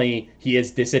 Currently, he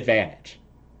is disadvantage.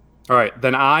 All right,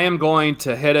 then I am going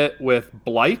to hit it with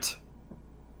Blight,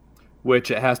 which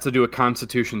it has to do a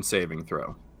Constitution saving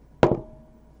throw.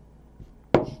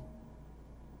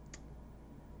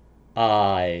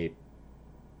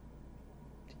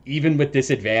 Even with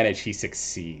disadvantage, he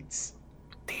succeeds.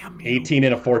 Damn you. 18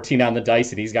 and a 14 on the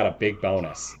dice, and he's got a big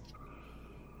bonus.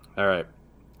 All right.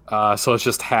 So it's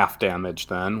just half damage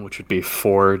then, which would be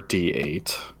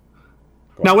 4d8.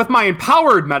 Now, with my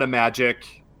empowered metamagic,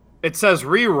 it says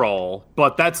reroll,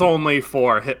 but that's only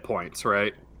for hit points,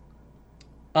 right?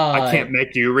 I can't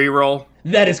make you reroll.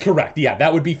 That is correct. Yeah,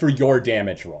 that would be for your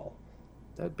damage roll.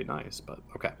 That'd be nice, but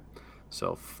okay.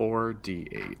 So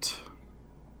 4d8.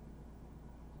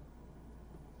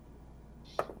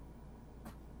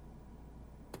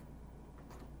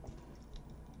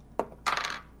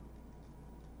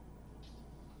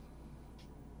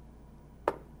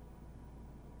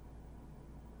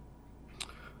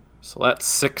 So that's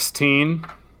 16.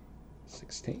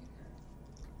 16.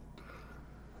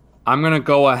 I'm going to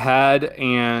go ahead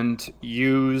and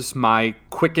use my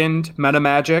quickened meta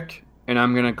magic, and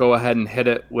I'm going to go ahead and hit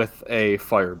it with a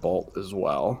firebolt as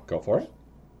well. Go for it.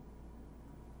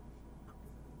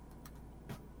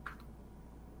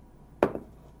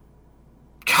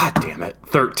 God damn it.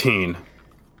 13.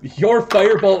 Your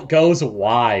firebolt goes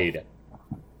wide.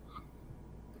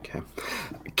 Okay.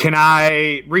 Can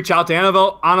I reach out to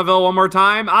Annabelle one more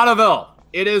time? Annabelle,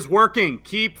 it is working.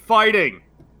 Keep fighting.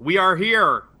 We are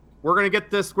here. We're going to get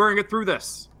this. We're going to get through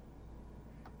this.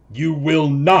 You will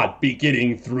not be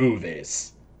getting through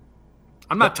this.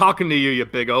 I'm not talking to you, you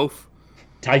big oaf.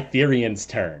 Tytherian's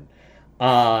turn.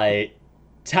 Tytherian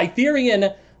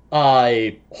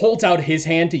holds out his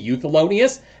hand to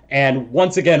Euthelonius and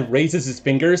once again raises his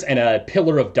fingers, and a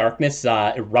pillar of darkness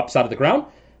erupts out of the ground.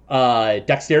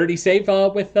 Dexterity save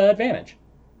with advantage.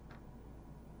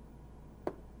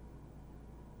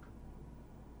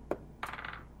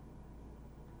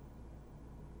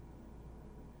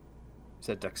 Is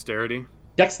that dexterity?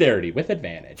 Dexterity with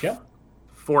advantage, yeah.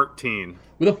 14.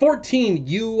 With a 14,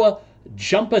 you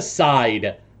jump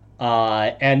aside,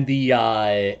 and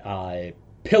the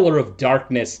pillar of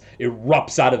darkness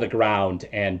erupts out of the ground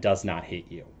and does not hit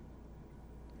you.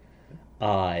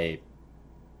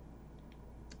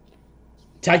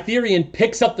 Tytherian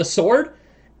picks up the sword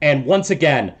and once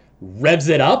again revs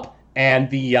it up, and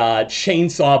the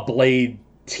chainsaw blade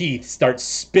teeth start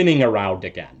spinning around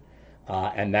again.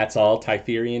 And that's all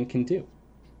Tytherian can do.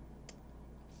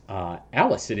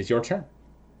 Alice, it is your turn.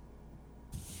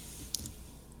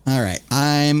 All right.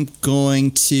 I'm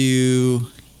going to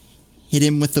hit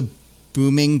him with the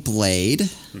booming blade.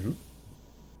 Mm-hmm.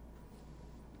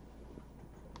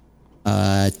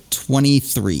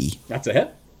 23. That's a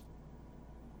hit.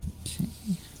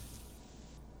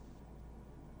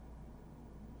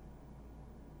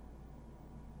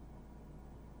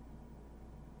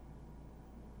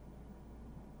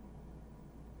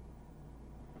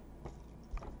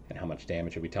 And how much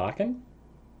damage are we talking?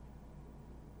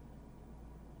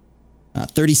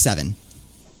 37.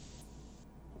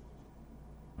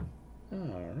 All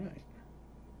right.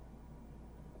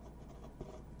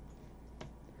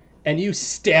 And you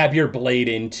stab your blade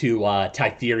into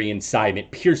Tytherian's side, and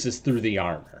it pierces through the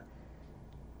armor.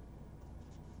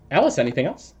 Alice, anything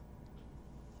else?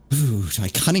 Ooh, do I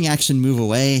cunning action move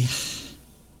away?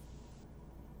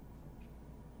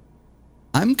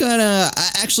 I'm gonna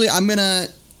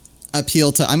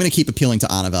keep appealing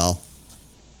to Annabelle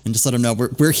and just let him know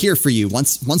we're here for you.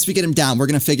 Once we get him down, we're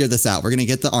gonna figure this out. We're gonna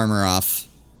get the armor off,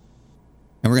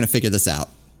 and we're gonna figure this out.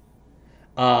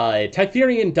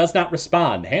 Tytherian does not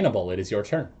respond. Hannibal, it is your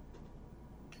turn.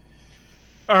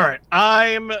 All right.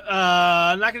 I'm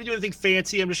not going to do anything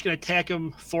fancy. I'm just going to attack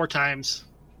him 4 times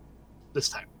this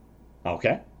time.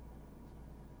 Okay.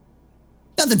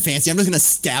 Nothing fancy. I'm just gonna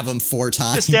stab him 4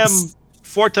 times. Just stab him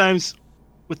 4 times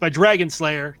with my Dragon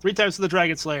Slayer. 3 times with the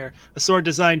Dragon Slayer, a sword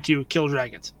designed to kill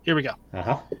dragons. Here we go.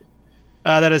 Uh-huh.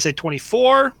 That is a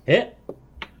 24. Hit.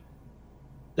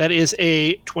 That is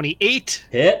a 28.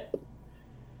 Hit.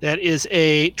 That is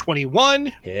a 21.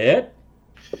 Hit.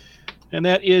 And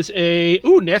that is a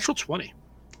natural 20.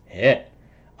 Hit.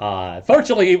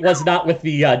 Fortunately, it was not with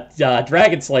the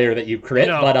Dragon Slayer that you crit,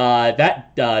 No. but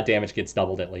that damage gets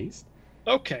doubled at least.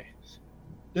 Okay.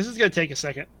 This is going to take a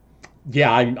second.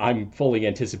 Yeah, I'm fully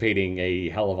anticipating a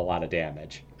hell of a lot of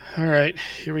damage. All right.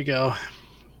 Here we go.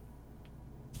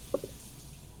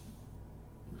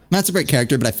 Matt's a great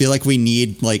character, but I feel like we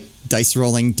need like dice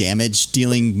rolling damage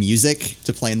dealing music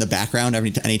to play in the background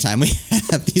anytime we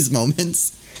have these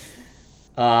moments.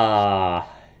 Yeah.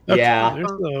 There's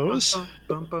those.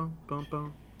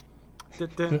 The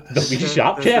Wii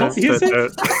Shop Channel music?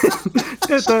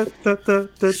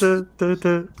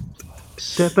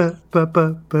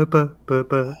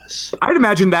 I'd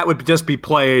imagine that would just be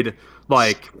played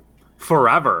like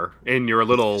forever in your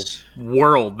little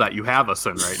world that you have us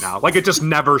in right now. Like it just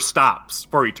never stops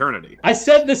for eternity. I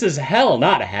said this is hell,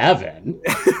 not heaven.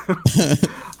 I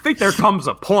think there comes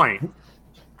a point.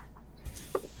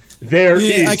 There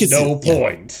I can is no see- yeah.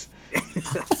 point.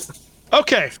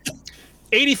 Okay.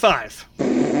 85.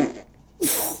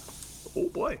 Oh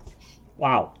boy.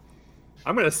 Wow.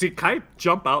 I'm gonna see. Can I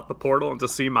jump out the portal and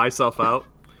just see myself out?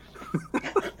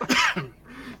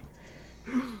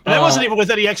 And that wasn't even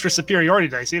with any extra superiority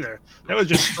dice either. That was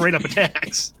just straight up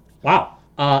attacks. Wow.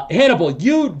 Hannibal,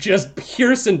 you just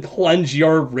pierce and plunge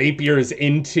your rapiers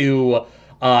into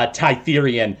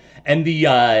Tytherian, and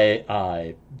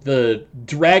the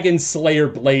Dragon Slayer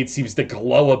blade seems to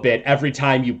glow a bit every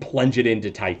time you plunge it into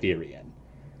Tytherian.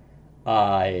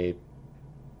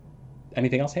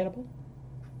 Anything else, Hannibal?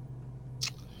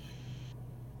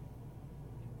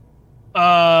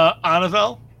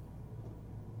 Anavel,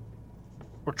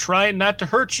 we're trying not to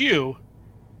hurt you,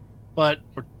 but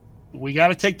we got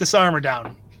to take this armor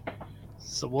down.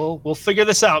 So we'll figure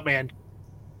this out, man.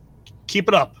 Keep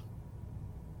it up.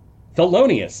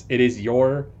 Thelonious, it is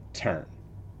your turn.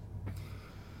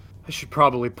 I should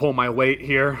probably pull my weight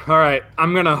here. All right,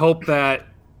 I'm gonna hope that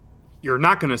you're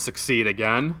not gonna succeed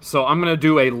again. So I'm gonna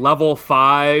do a level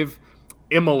 5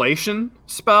 immolation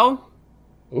spell.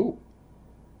 Ooh.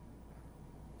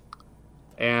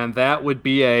 And that would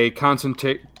be a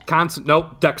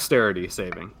dexterity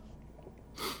saving.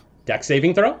 Dex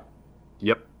saving throw?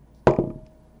 Yep.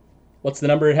 What's the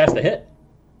number it has to hit?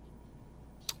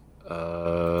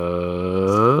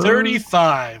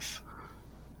 35.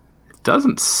 It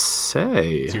doesn't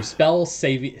say. It's your spell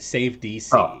save DC.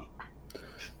 Oh.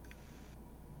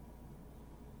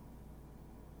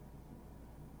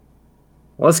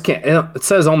 Well, it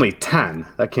says only 10.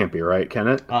 That can't be right, can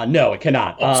it? No, it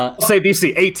cannot. Save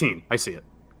DC 18. I see it.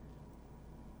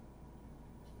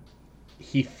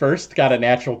 He first got a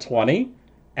natural 20,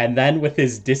 and then with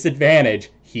his disadvantage,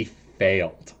 he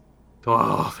failed.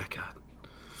 Oh, thank God.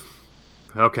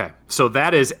 Okay, so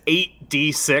that is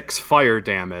 8d6 fire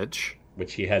damage.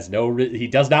 Which he has he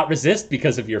does not resist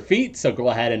because of your feat, so go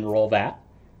ahead and roll that.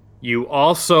 You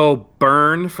also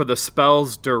burn for the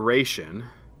spell's duration.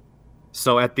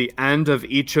 So at the end of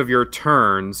each of your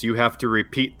turns, you have to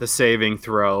repeat the saving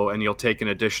throw, and you'll take an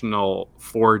additional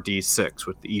 4d6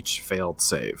 with each failed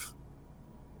save.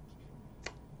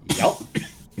 Yep.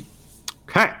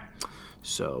 Okay,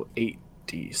 so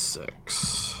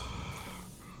 8d6.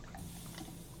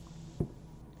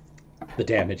 The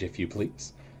damage, if you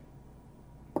please.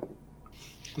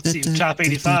 Let's see, top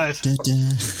 85.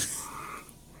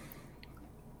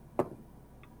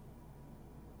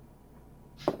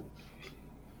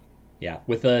 Yeah,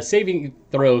 with saving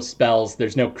throw spells,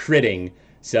 there's no critting,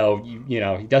 so you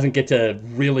know he doesn't get to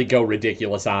really go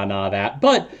ridiculous on that.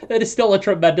 But it is still a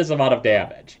tremendous amount of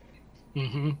damage.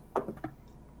 Mm-hmm.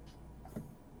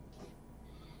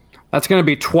 That's going to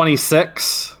be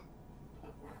 26.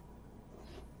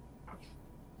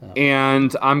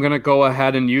 And I'm going to go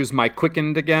ahead and use my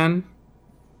quickened again.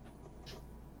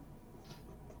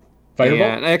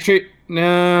 Firebolt? And actually,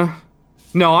 nah.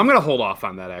 No, I'm going to hold off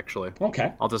on that, actually.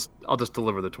 Okay. I'll just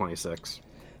deliver the 26.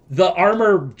 The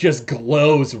armor just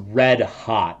glows red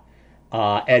hot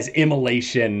as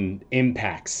immolation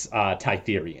impacts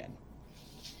Tytherian.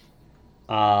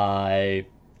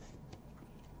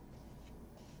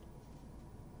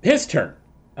 His turn.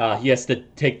 He has to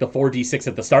take the 4d6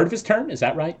 at the start of his turn. Is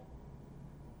that right?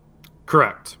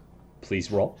 Correct.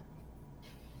 Please roll.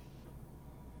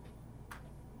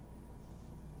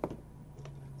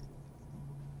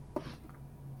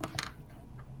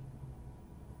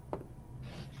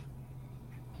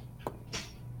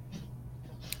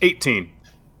 $18.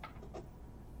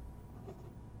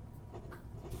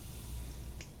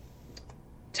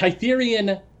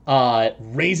 Tytherian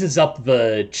raises up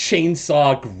the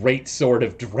chainsaw greatsword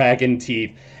of dragon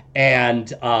teeth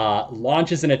and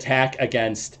launches an attack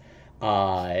against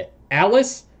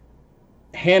Alice,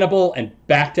 Hannibal, and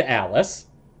back to Alice.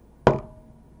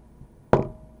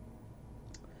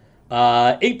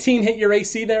 18 hit your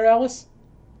AC there, Alice?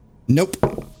 Nope.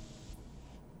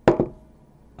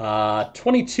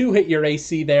 22 hit your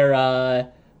AC there,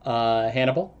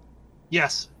 Hannibal?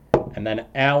 Yes. And then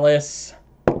Alice...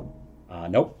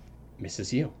 nope.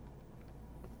 Misses you.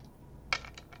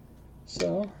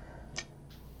 So...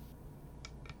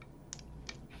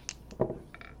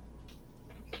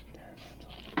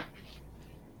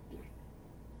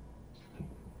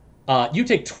 you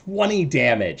take 20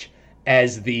 damage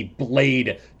as the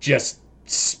blade just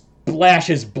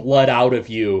splashes blood out of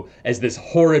you as this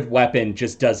horrid weapon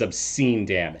just does obscene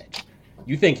damage.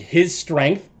 You think his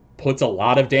strength puts a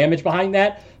lot of damage behind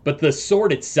that, but the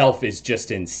sword itself is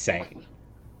just insane.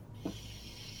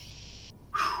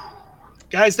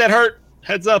 Guys, that hurt.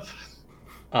 Heads up.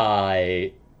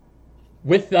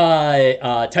 With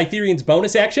Tytherian's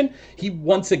bonus action, he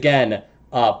once again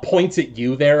points at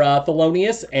you there,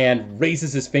 Thelonious, and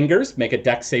raises his fingers. Make a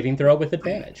dex saving throw with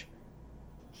advantage.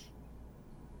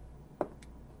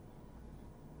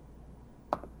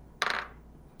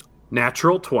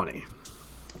 Natural 20.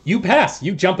 You pass.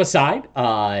 You jump aside.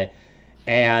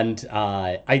 And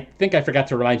I think I forgot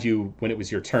to remind you when it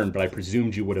was your turn, but I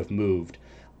presumed you would have moved.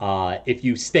 If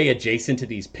you stay adjacent to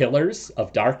these pillars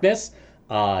of darkness,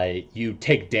 you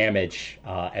take damage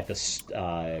at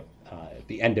the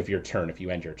end of your turn if you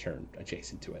end your turn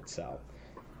adjacent to it. So,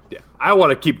 Yeah, I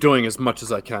want to keep doing as much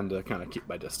as I can to kind of keep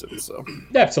my distance. So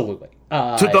absolutely.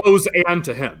 to those and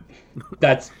to him.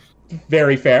 That's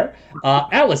very fair.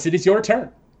 Alice, it is your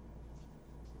turn.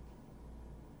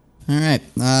 All right.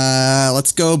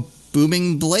 Let's go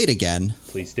Booming Blade again.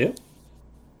 Please do.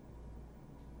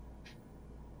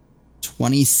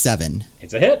 27.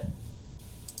 It's a hit.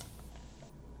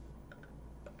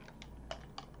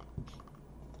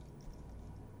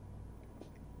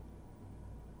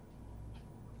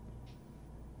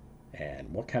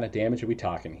 And what kind of damage are we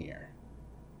talking here?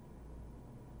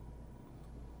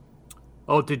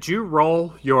 Oh, did you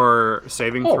roll your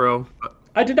saving throw?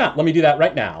 I did not. Let me do that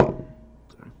right now.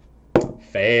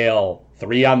 Fail.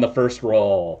 3 on the first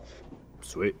roll.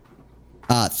 Sweet.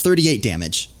 38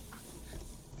 damage.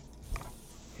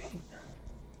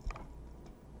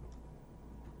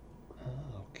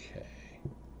 Okay.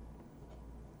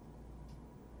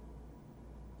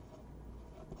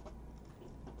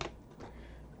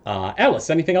 Alice,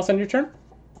 anything else on your turn?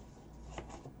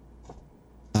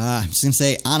 I'm just gonna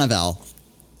say, Anavel.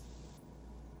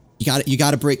 You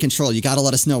got to break control. You got to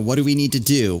let us know, what do we need to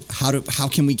do? How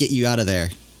can we get you out of there?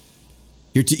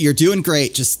 You're doing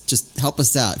great. Just help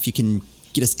us out if you can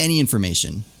get us any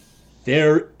information.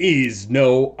 There is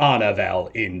no Anavel,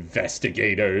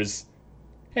 investigators.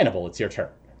 Hannibal, it's your turn.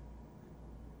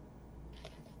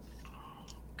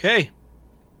 Okay.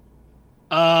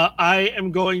 I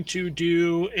am going to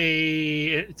do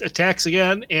attacks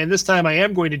again, and this time I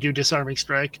am going to do Disarming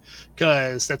Strike,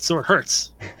 because that sword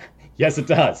hurts. Yes, it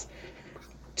does.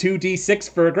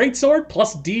 2d6 for a greatsword,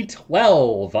 plus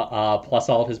d12, plus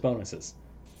all of his bonuses.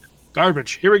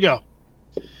 Garbage. Here we go.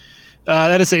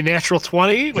 That is a natural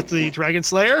 20 with the Dragon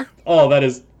Slayer. Oh, that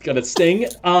is gonna sting.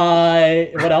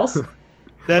 What else?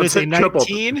 That Let's is a hit triple.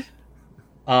 19.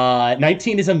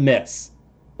 19 is a miss.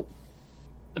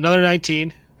 Another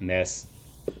 19. Miss.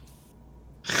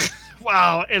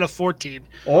 Wow, and a 14.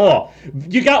 Oh,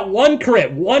 you got one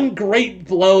crit. One great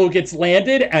blow gets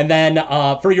landed, and then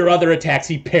for your other attacks,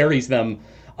 he parries them,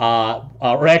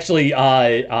 or actually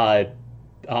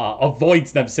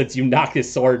avoids them since you knock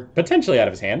his sword potentially out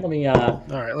of his hand. Let me. All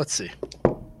right, let's see.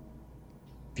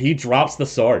 He drops the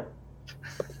sword.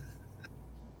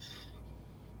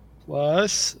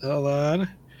 Plus, hold on.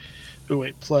 Oh,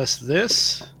 wait, plus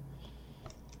this.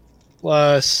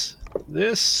 Plus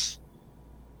this.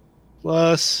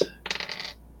 Plus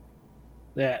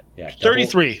that. Yeah, double-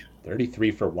 33.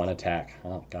 33 for one attack.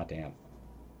 Oh, goddamn.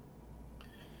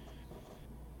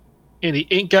 And he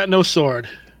ain't got no sword.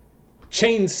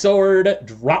 Chain sword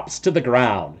drops to the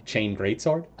ground. Chain great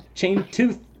sword. Chain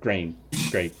tooth great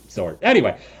sword.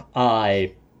 Anyway,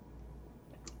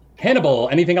 Hannibal,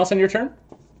 anything else on your turn?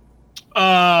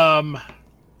 I'm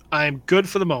good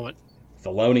for the moment.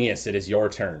 Thelonious, it is your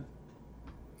turn.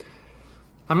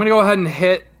 I'm going to go ahead and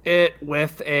hit it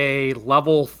with a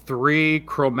level 3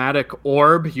 chromatic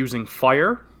orb using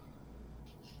fire.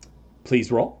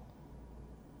 Please roll.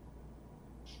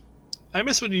 I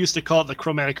miss when you used to call it the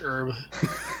chromatic herb.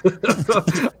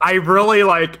 I really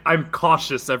I'm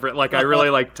cautious I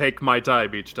really take my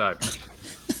time each time.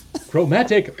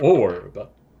 Chromatic orb.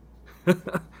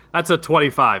 That's a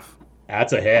 25.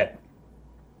 That's a hit.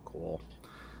 Cool.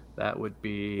 That would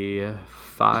be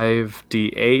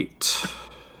 5d8.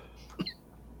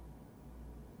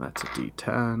 That's a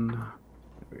d10. There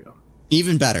we go.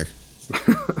 Even better.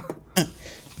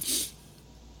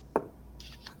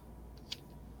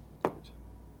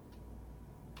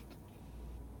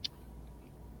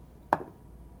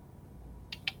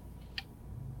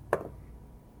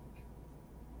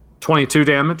 $22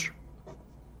 damage.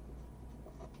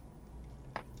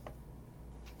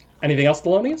 Anything else,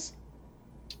 Thelonious?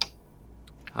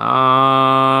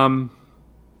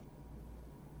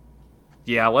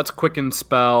 Yeah, let's quicken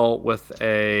spell with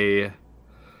a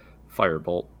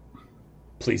firebolt.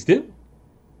 Please do.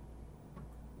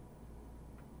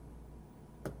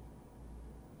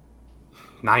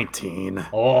 $19.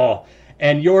 Oh,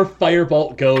 and your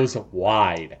firebolt goes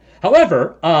wide.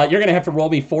 However, you're going to have to roll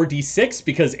me 4d6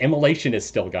 because immolation is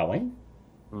still going.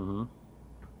 Mm-hmm.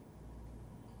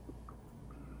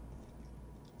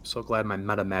 So glad my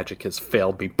meta magic has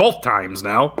failed me both times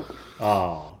now.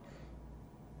 Oh.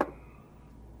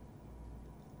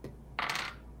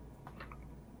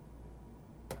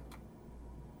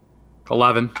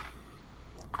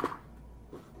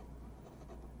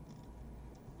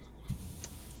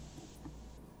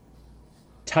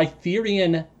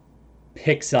 Tytherian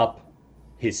picks up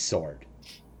his sword.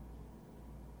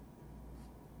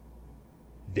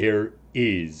 There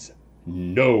is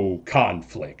no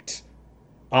conflict.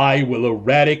 I will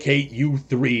eradicate you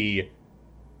three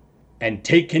and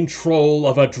take control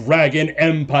of a dragon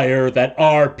empire that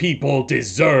our people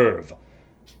deserve.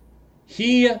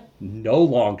 He no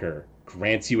longer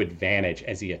grants you advantage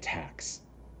as he attacks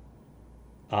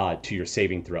to your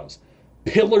saving throws.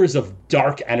 Pillars of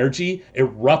dark energy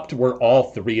erupt where all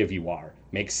three of you are.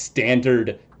 Make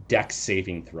standard dex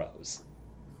saving throws.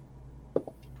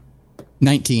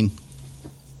 19.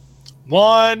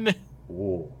 1.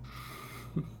 Ooh.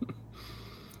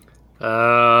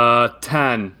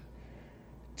 10.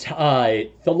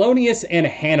 Thelonious and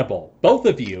Hannibal, both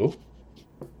of you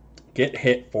get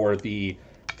hit for the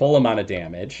full amount of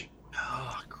damage.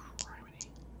 Oh, criminy.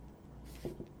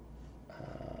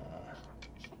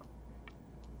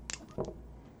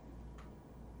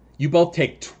 You both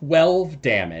take 12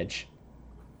 damage.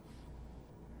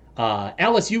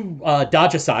 Alice, you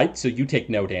dodge aside, so you take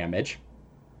no damage.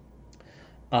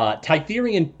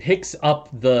 Tytherian picks up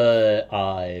the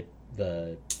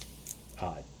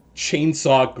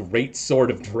chainsaw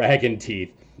greatsword of dragon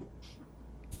teeth,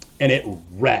 and it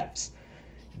revs.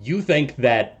 You think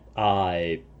that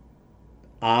on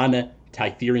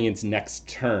Tytherian's next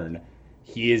turn,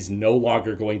 he is no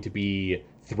longer going to be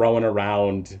throwing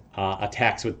around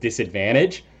attacks with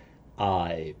disadvantage.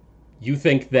 You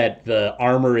think that the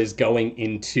armor is going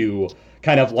into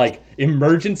kind of like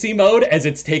emergency mode as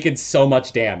it's taken so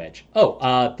much damage. Oh,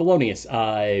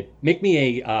 Thelonious, make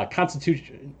me a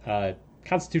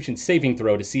Constitution saving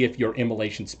throw to see if your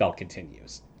immolation spell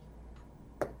continues.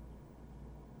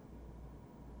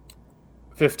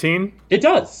 15? It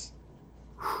does.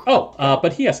 Oh,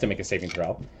 but he has to make a saving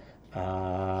throw.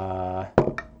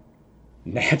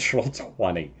 Natural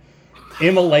 20.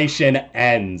 Immolation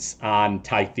ends on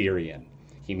Tytherian.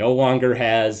 He no longer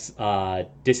has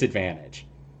disadvantage.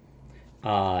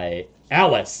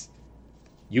 Alice,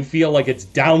 you feel like it's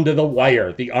down to the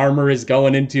wire. The armor is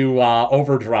going into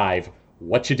overdrive.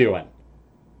 What you doing?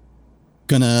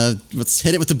 Let's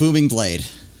hit it with the booming blade.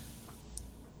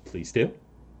 Please do.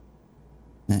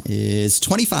 That is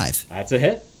 25. That's a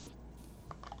hit.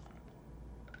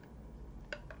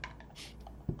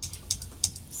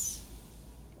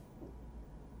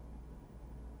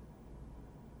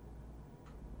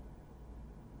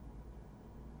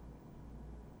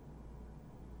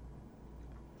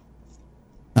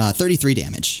 Uh, 33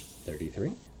 damage.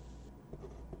 33.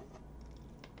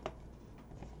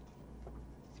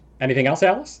 Anything else,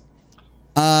 Alice?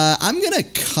 I'm gonna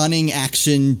cunning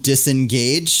action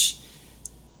disengage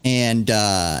and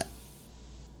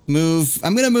move.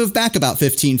 I'm gonna move back about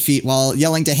 15 feet while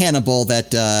yelling to Hannibal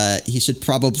that he should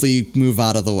probably move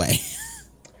out of the way.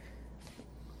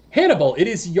 Hannibal, it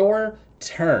is your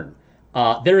turn.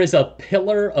 There is a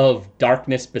pillar of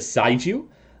darkness beside you,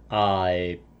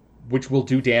 which will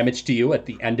do damage to you at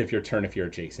the end of your turn if you're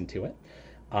adjacent to it.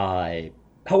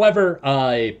 However,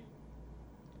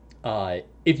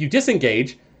 if you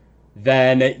disengage,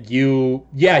 then he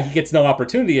gets no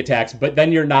opportunity attacks, but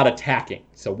then you're not attacking.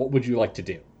 So what would you like to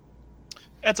do?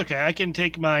 That's okay. I can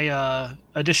take my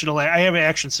additional... I have an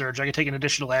action surge. I can take an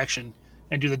additional action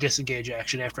and do the disengage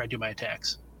action after I do my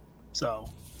attacks. So...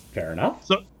 Fair enough.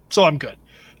 So I'm good.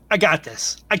 I got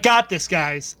this. I got this,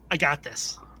 guys. I got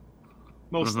this.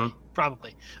 Mostly.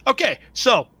 Probably. Okay,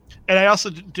 so... And I also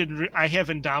I have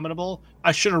Indomitable.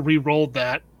 I should have re-rolled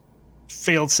that.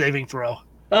 Failed saving throw.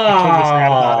 I totally forgot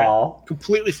about it.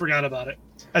 Completely forgot about it.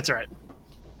 That's all right.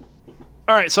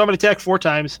 All right, so I'm going to attack 4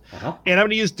 times, and I'm going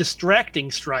to use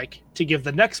Distracting Strike to give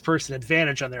the next person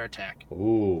advantage on their attack.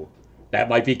 Ooh, that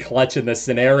might be clutch in this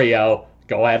scenario.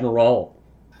 Go ahead and roll.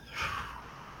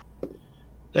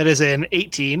 That is an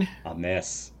 18. A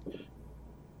miss.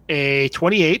 A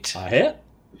 28. A hit.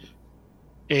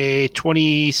 A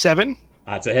 27.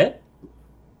 That's a hit.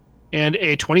 And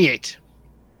a 28.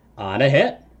 On a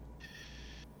hit.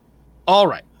 All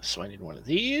right, so I need one of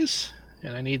these,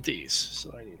 and I need these.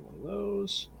 So I need one of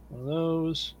those, one of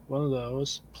those, one of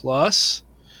those, plus...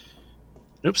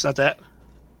 Oops, not that.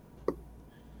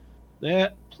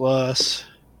 That, plus...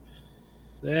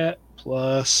 That,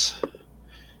 plus...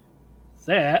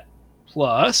 That,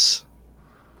 plus...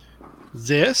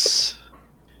 This...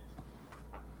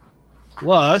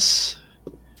 Plus...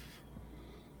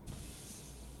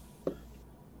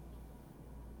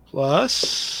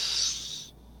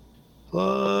 Plus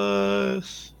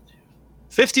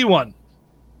 51.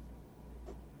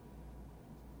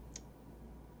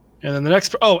 And then the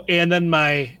next... Oh, and then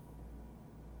my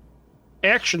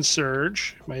action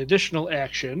surge, my additional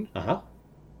action,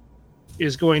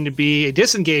 is going to be a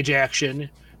disengage action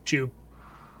to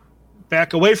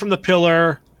back away from the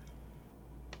pillar.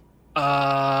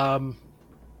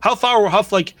 How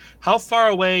far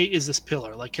away is this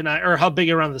pillar? Like, how big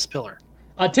around this pillar?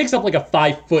 It takes up like a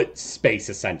 5-foot space,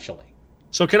 essentially.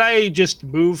 So can I just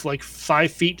move like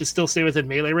 5 feet to still stay within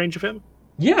melee range of him?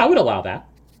 Yeah, I would allow that.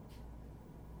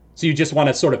 So you just want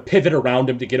to sort of pivot around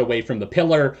him to get away from the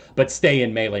pillar, but stay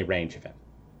in melee range of him.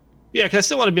 Yeah, because I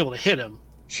still want to be able to hit him.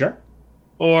 Sure.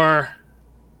 Or,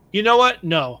 you know what?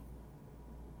 No,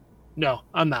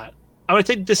 I'm not. I'm going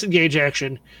to take disengage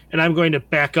action, and I'm going to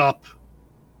back up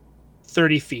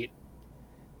 30 feet.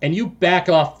 And you back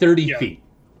off 30 feet.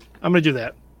 I'm going to do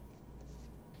that.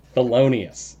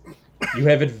 Thelonious, you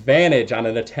have advantage on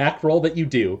an attack roll that you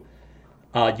do.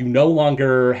 You no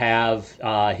longer have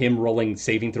him rolling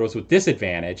saving throws with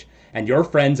disadvantage, and your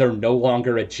friends are no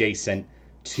longer adjacent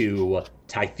to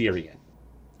Tytherian.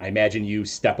 I imagine you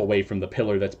step away from the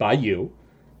pillar that's by you.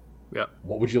 Yep.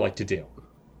 What would you like to do?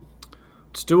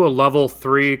 Let's do a level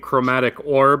 3 chromatic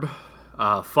orb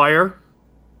fire.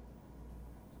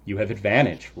 You have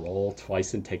advantage. Roll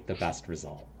twice and take the best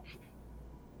result.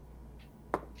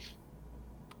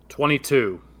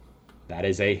 22. That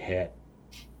is a hit.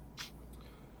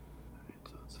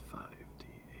 So that's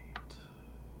 5d8.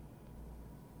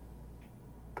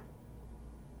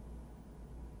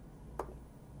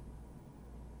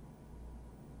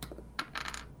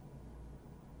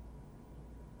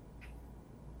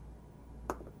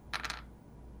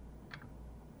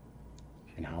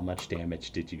 And how much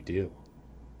damage did you do?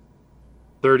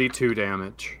 32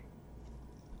 damage.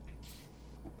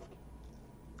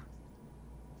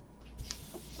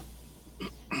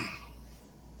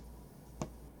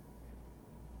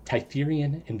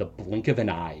 Tytherian, in the blink of an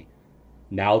eye,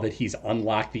 now that he's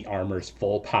unlocked the armor's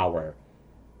full power,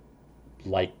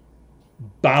 like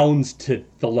bounds to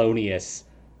Thelonious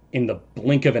in the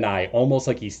blink of an eye, almost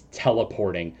like he's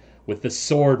teleporting, with the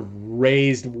sword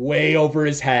raised way over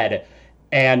his head.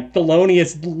 And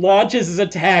Thelonious launches his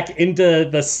attack into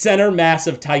the center mass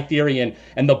of Tytherian,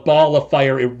 and the ball of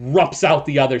fire erupts out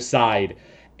the other side.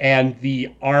 And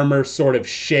the armor sort of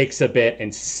shakes a bit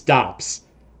and stops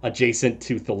adjacent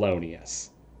to Thelonious.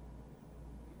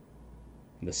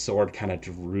 And the sword kind of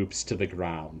droops to the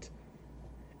ground.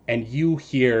 And you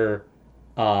hear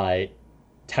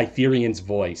Tytherian's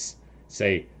voice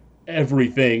say,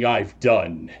 "Everything I've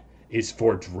done is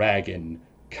for dragon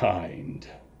kind."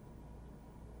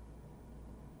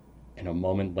 And a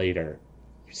moment later,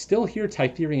 you still hear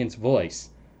Tytherian's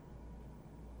voice.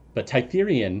 But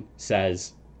Tytherian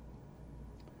says,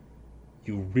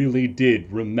 "You really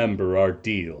did remember our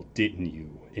deal, didn't you,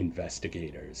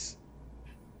 investigators?"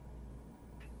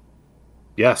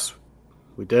 Yes,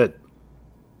 we did.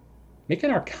 Make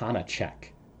an Arcana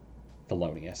check,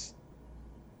 Thelonious.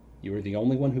 You are the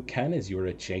only one who can, as you are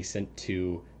adjacent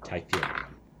to Tytherian.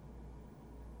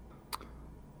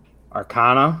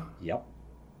 Arcana, Yep.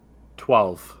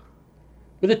 12.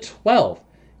 With a 12,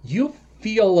 you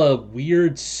feel a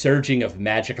weird surging of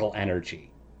magical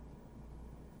energy.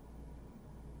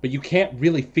 But you can't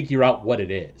really figure out what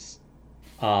it is.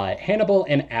 Hannibal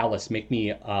and Alice, make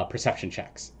me perception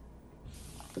checks.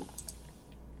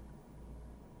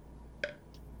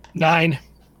 9.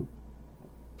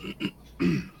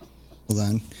 Hold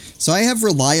on. So I have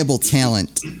reliable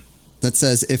talent that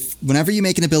says if whenever you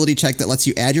make an ability check that lets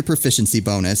you add your proficiency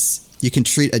bonus, you can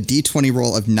treat a d20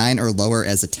 roll of 9 or lower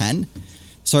as a 10.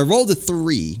 So I rolled a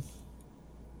 3,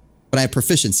 but I have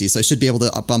proficiency, so I should be able to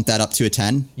bump that up to a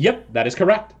 10. Yep, that is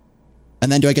correct.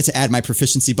 And then do I get to add my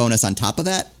proficiency bonus on top of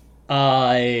that?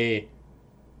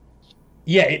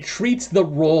 Yeah, it treats the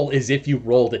roll as if you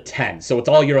rolled a 10, so it's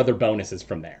all your other bonuses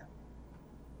from there.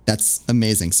 That's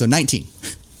amazing. So 19.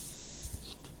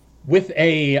 With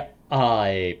your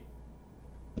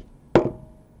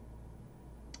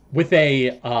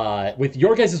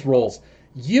guys' rolls,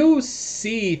 you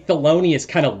see Thelonious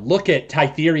kind of look at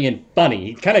Tytherian funny.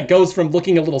 He kind of goes from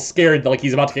looking a little scared, like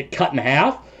he's about to get cut in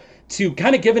half, to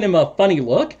kind of giving him a funny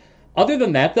look. Other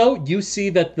than that, though, you see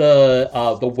that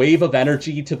the wave of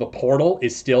energy to the portal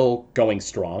is still going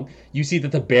strong. You see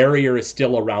that the barrier is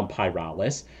still around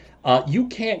Pyralis. You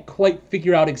can't quite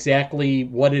figure out exactly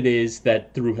what it is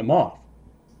that threw him off.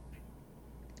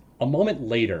 A moment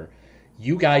later,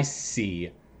 you guys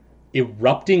see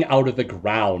erupting out of the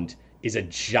ground is a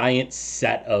giant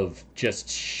set of just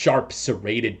sharp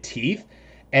serrated teeth,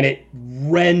 and it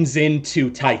rends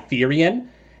into Tytherian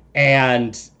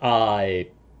and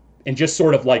just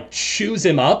sort of like chews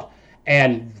him up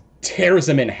and tears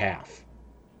him in half.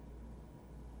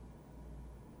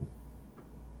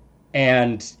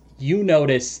 And you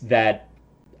notice that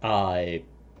you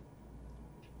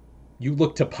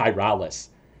look to Pyralis,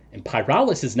 and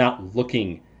Pyralis is not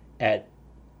looking at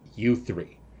you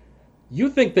three. You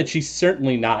think that she's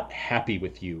certainly not happy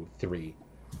with you three,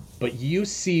 but you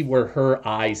see where her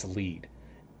eyes lead.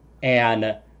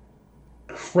 And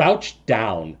crouched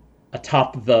down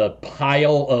atop the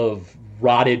pile of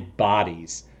rotted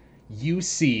bodies, you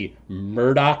see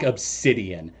Murdoch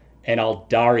Obsidian and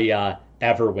Aldaria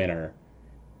Everwinter.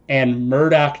 And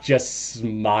Murdoch just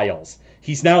smiles.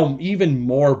 He's now even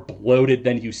more bloated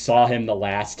than you saw him the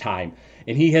last time.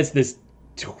 And he has this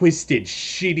twisted,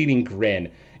 shit-eating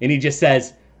grin. And he just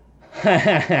says, "Ha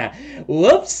ha ha,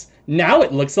 whoops, now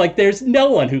it looks like there's no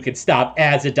one who can stop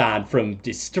Azadon from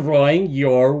destroying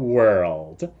your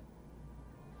world."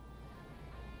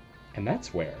 And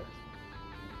that's where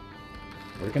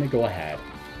we're going to go ahead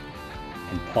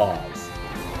and pause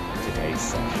today's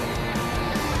session.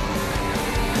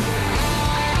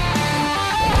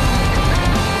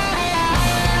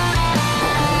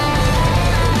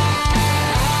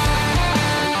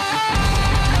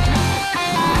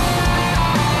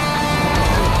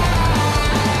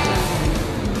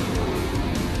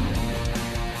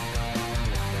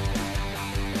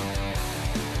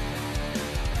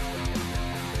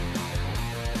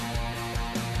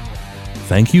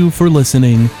 Thank you for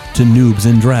listening to Noobs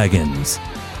and Dragons.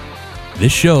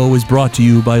 This show is brought to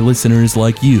you by listeners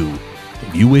like you.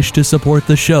 If you wish to support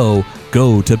the show,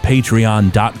 go to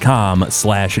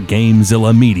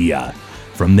patreon.com/Gamezilla Media.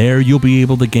 From there, you'll be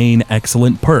able to gain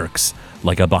excellent perks,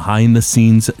 like a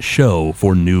behind-the-scenes show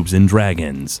for Noobs and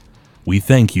Dragons. We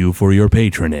thank you for your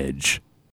patronage.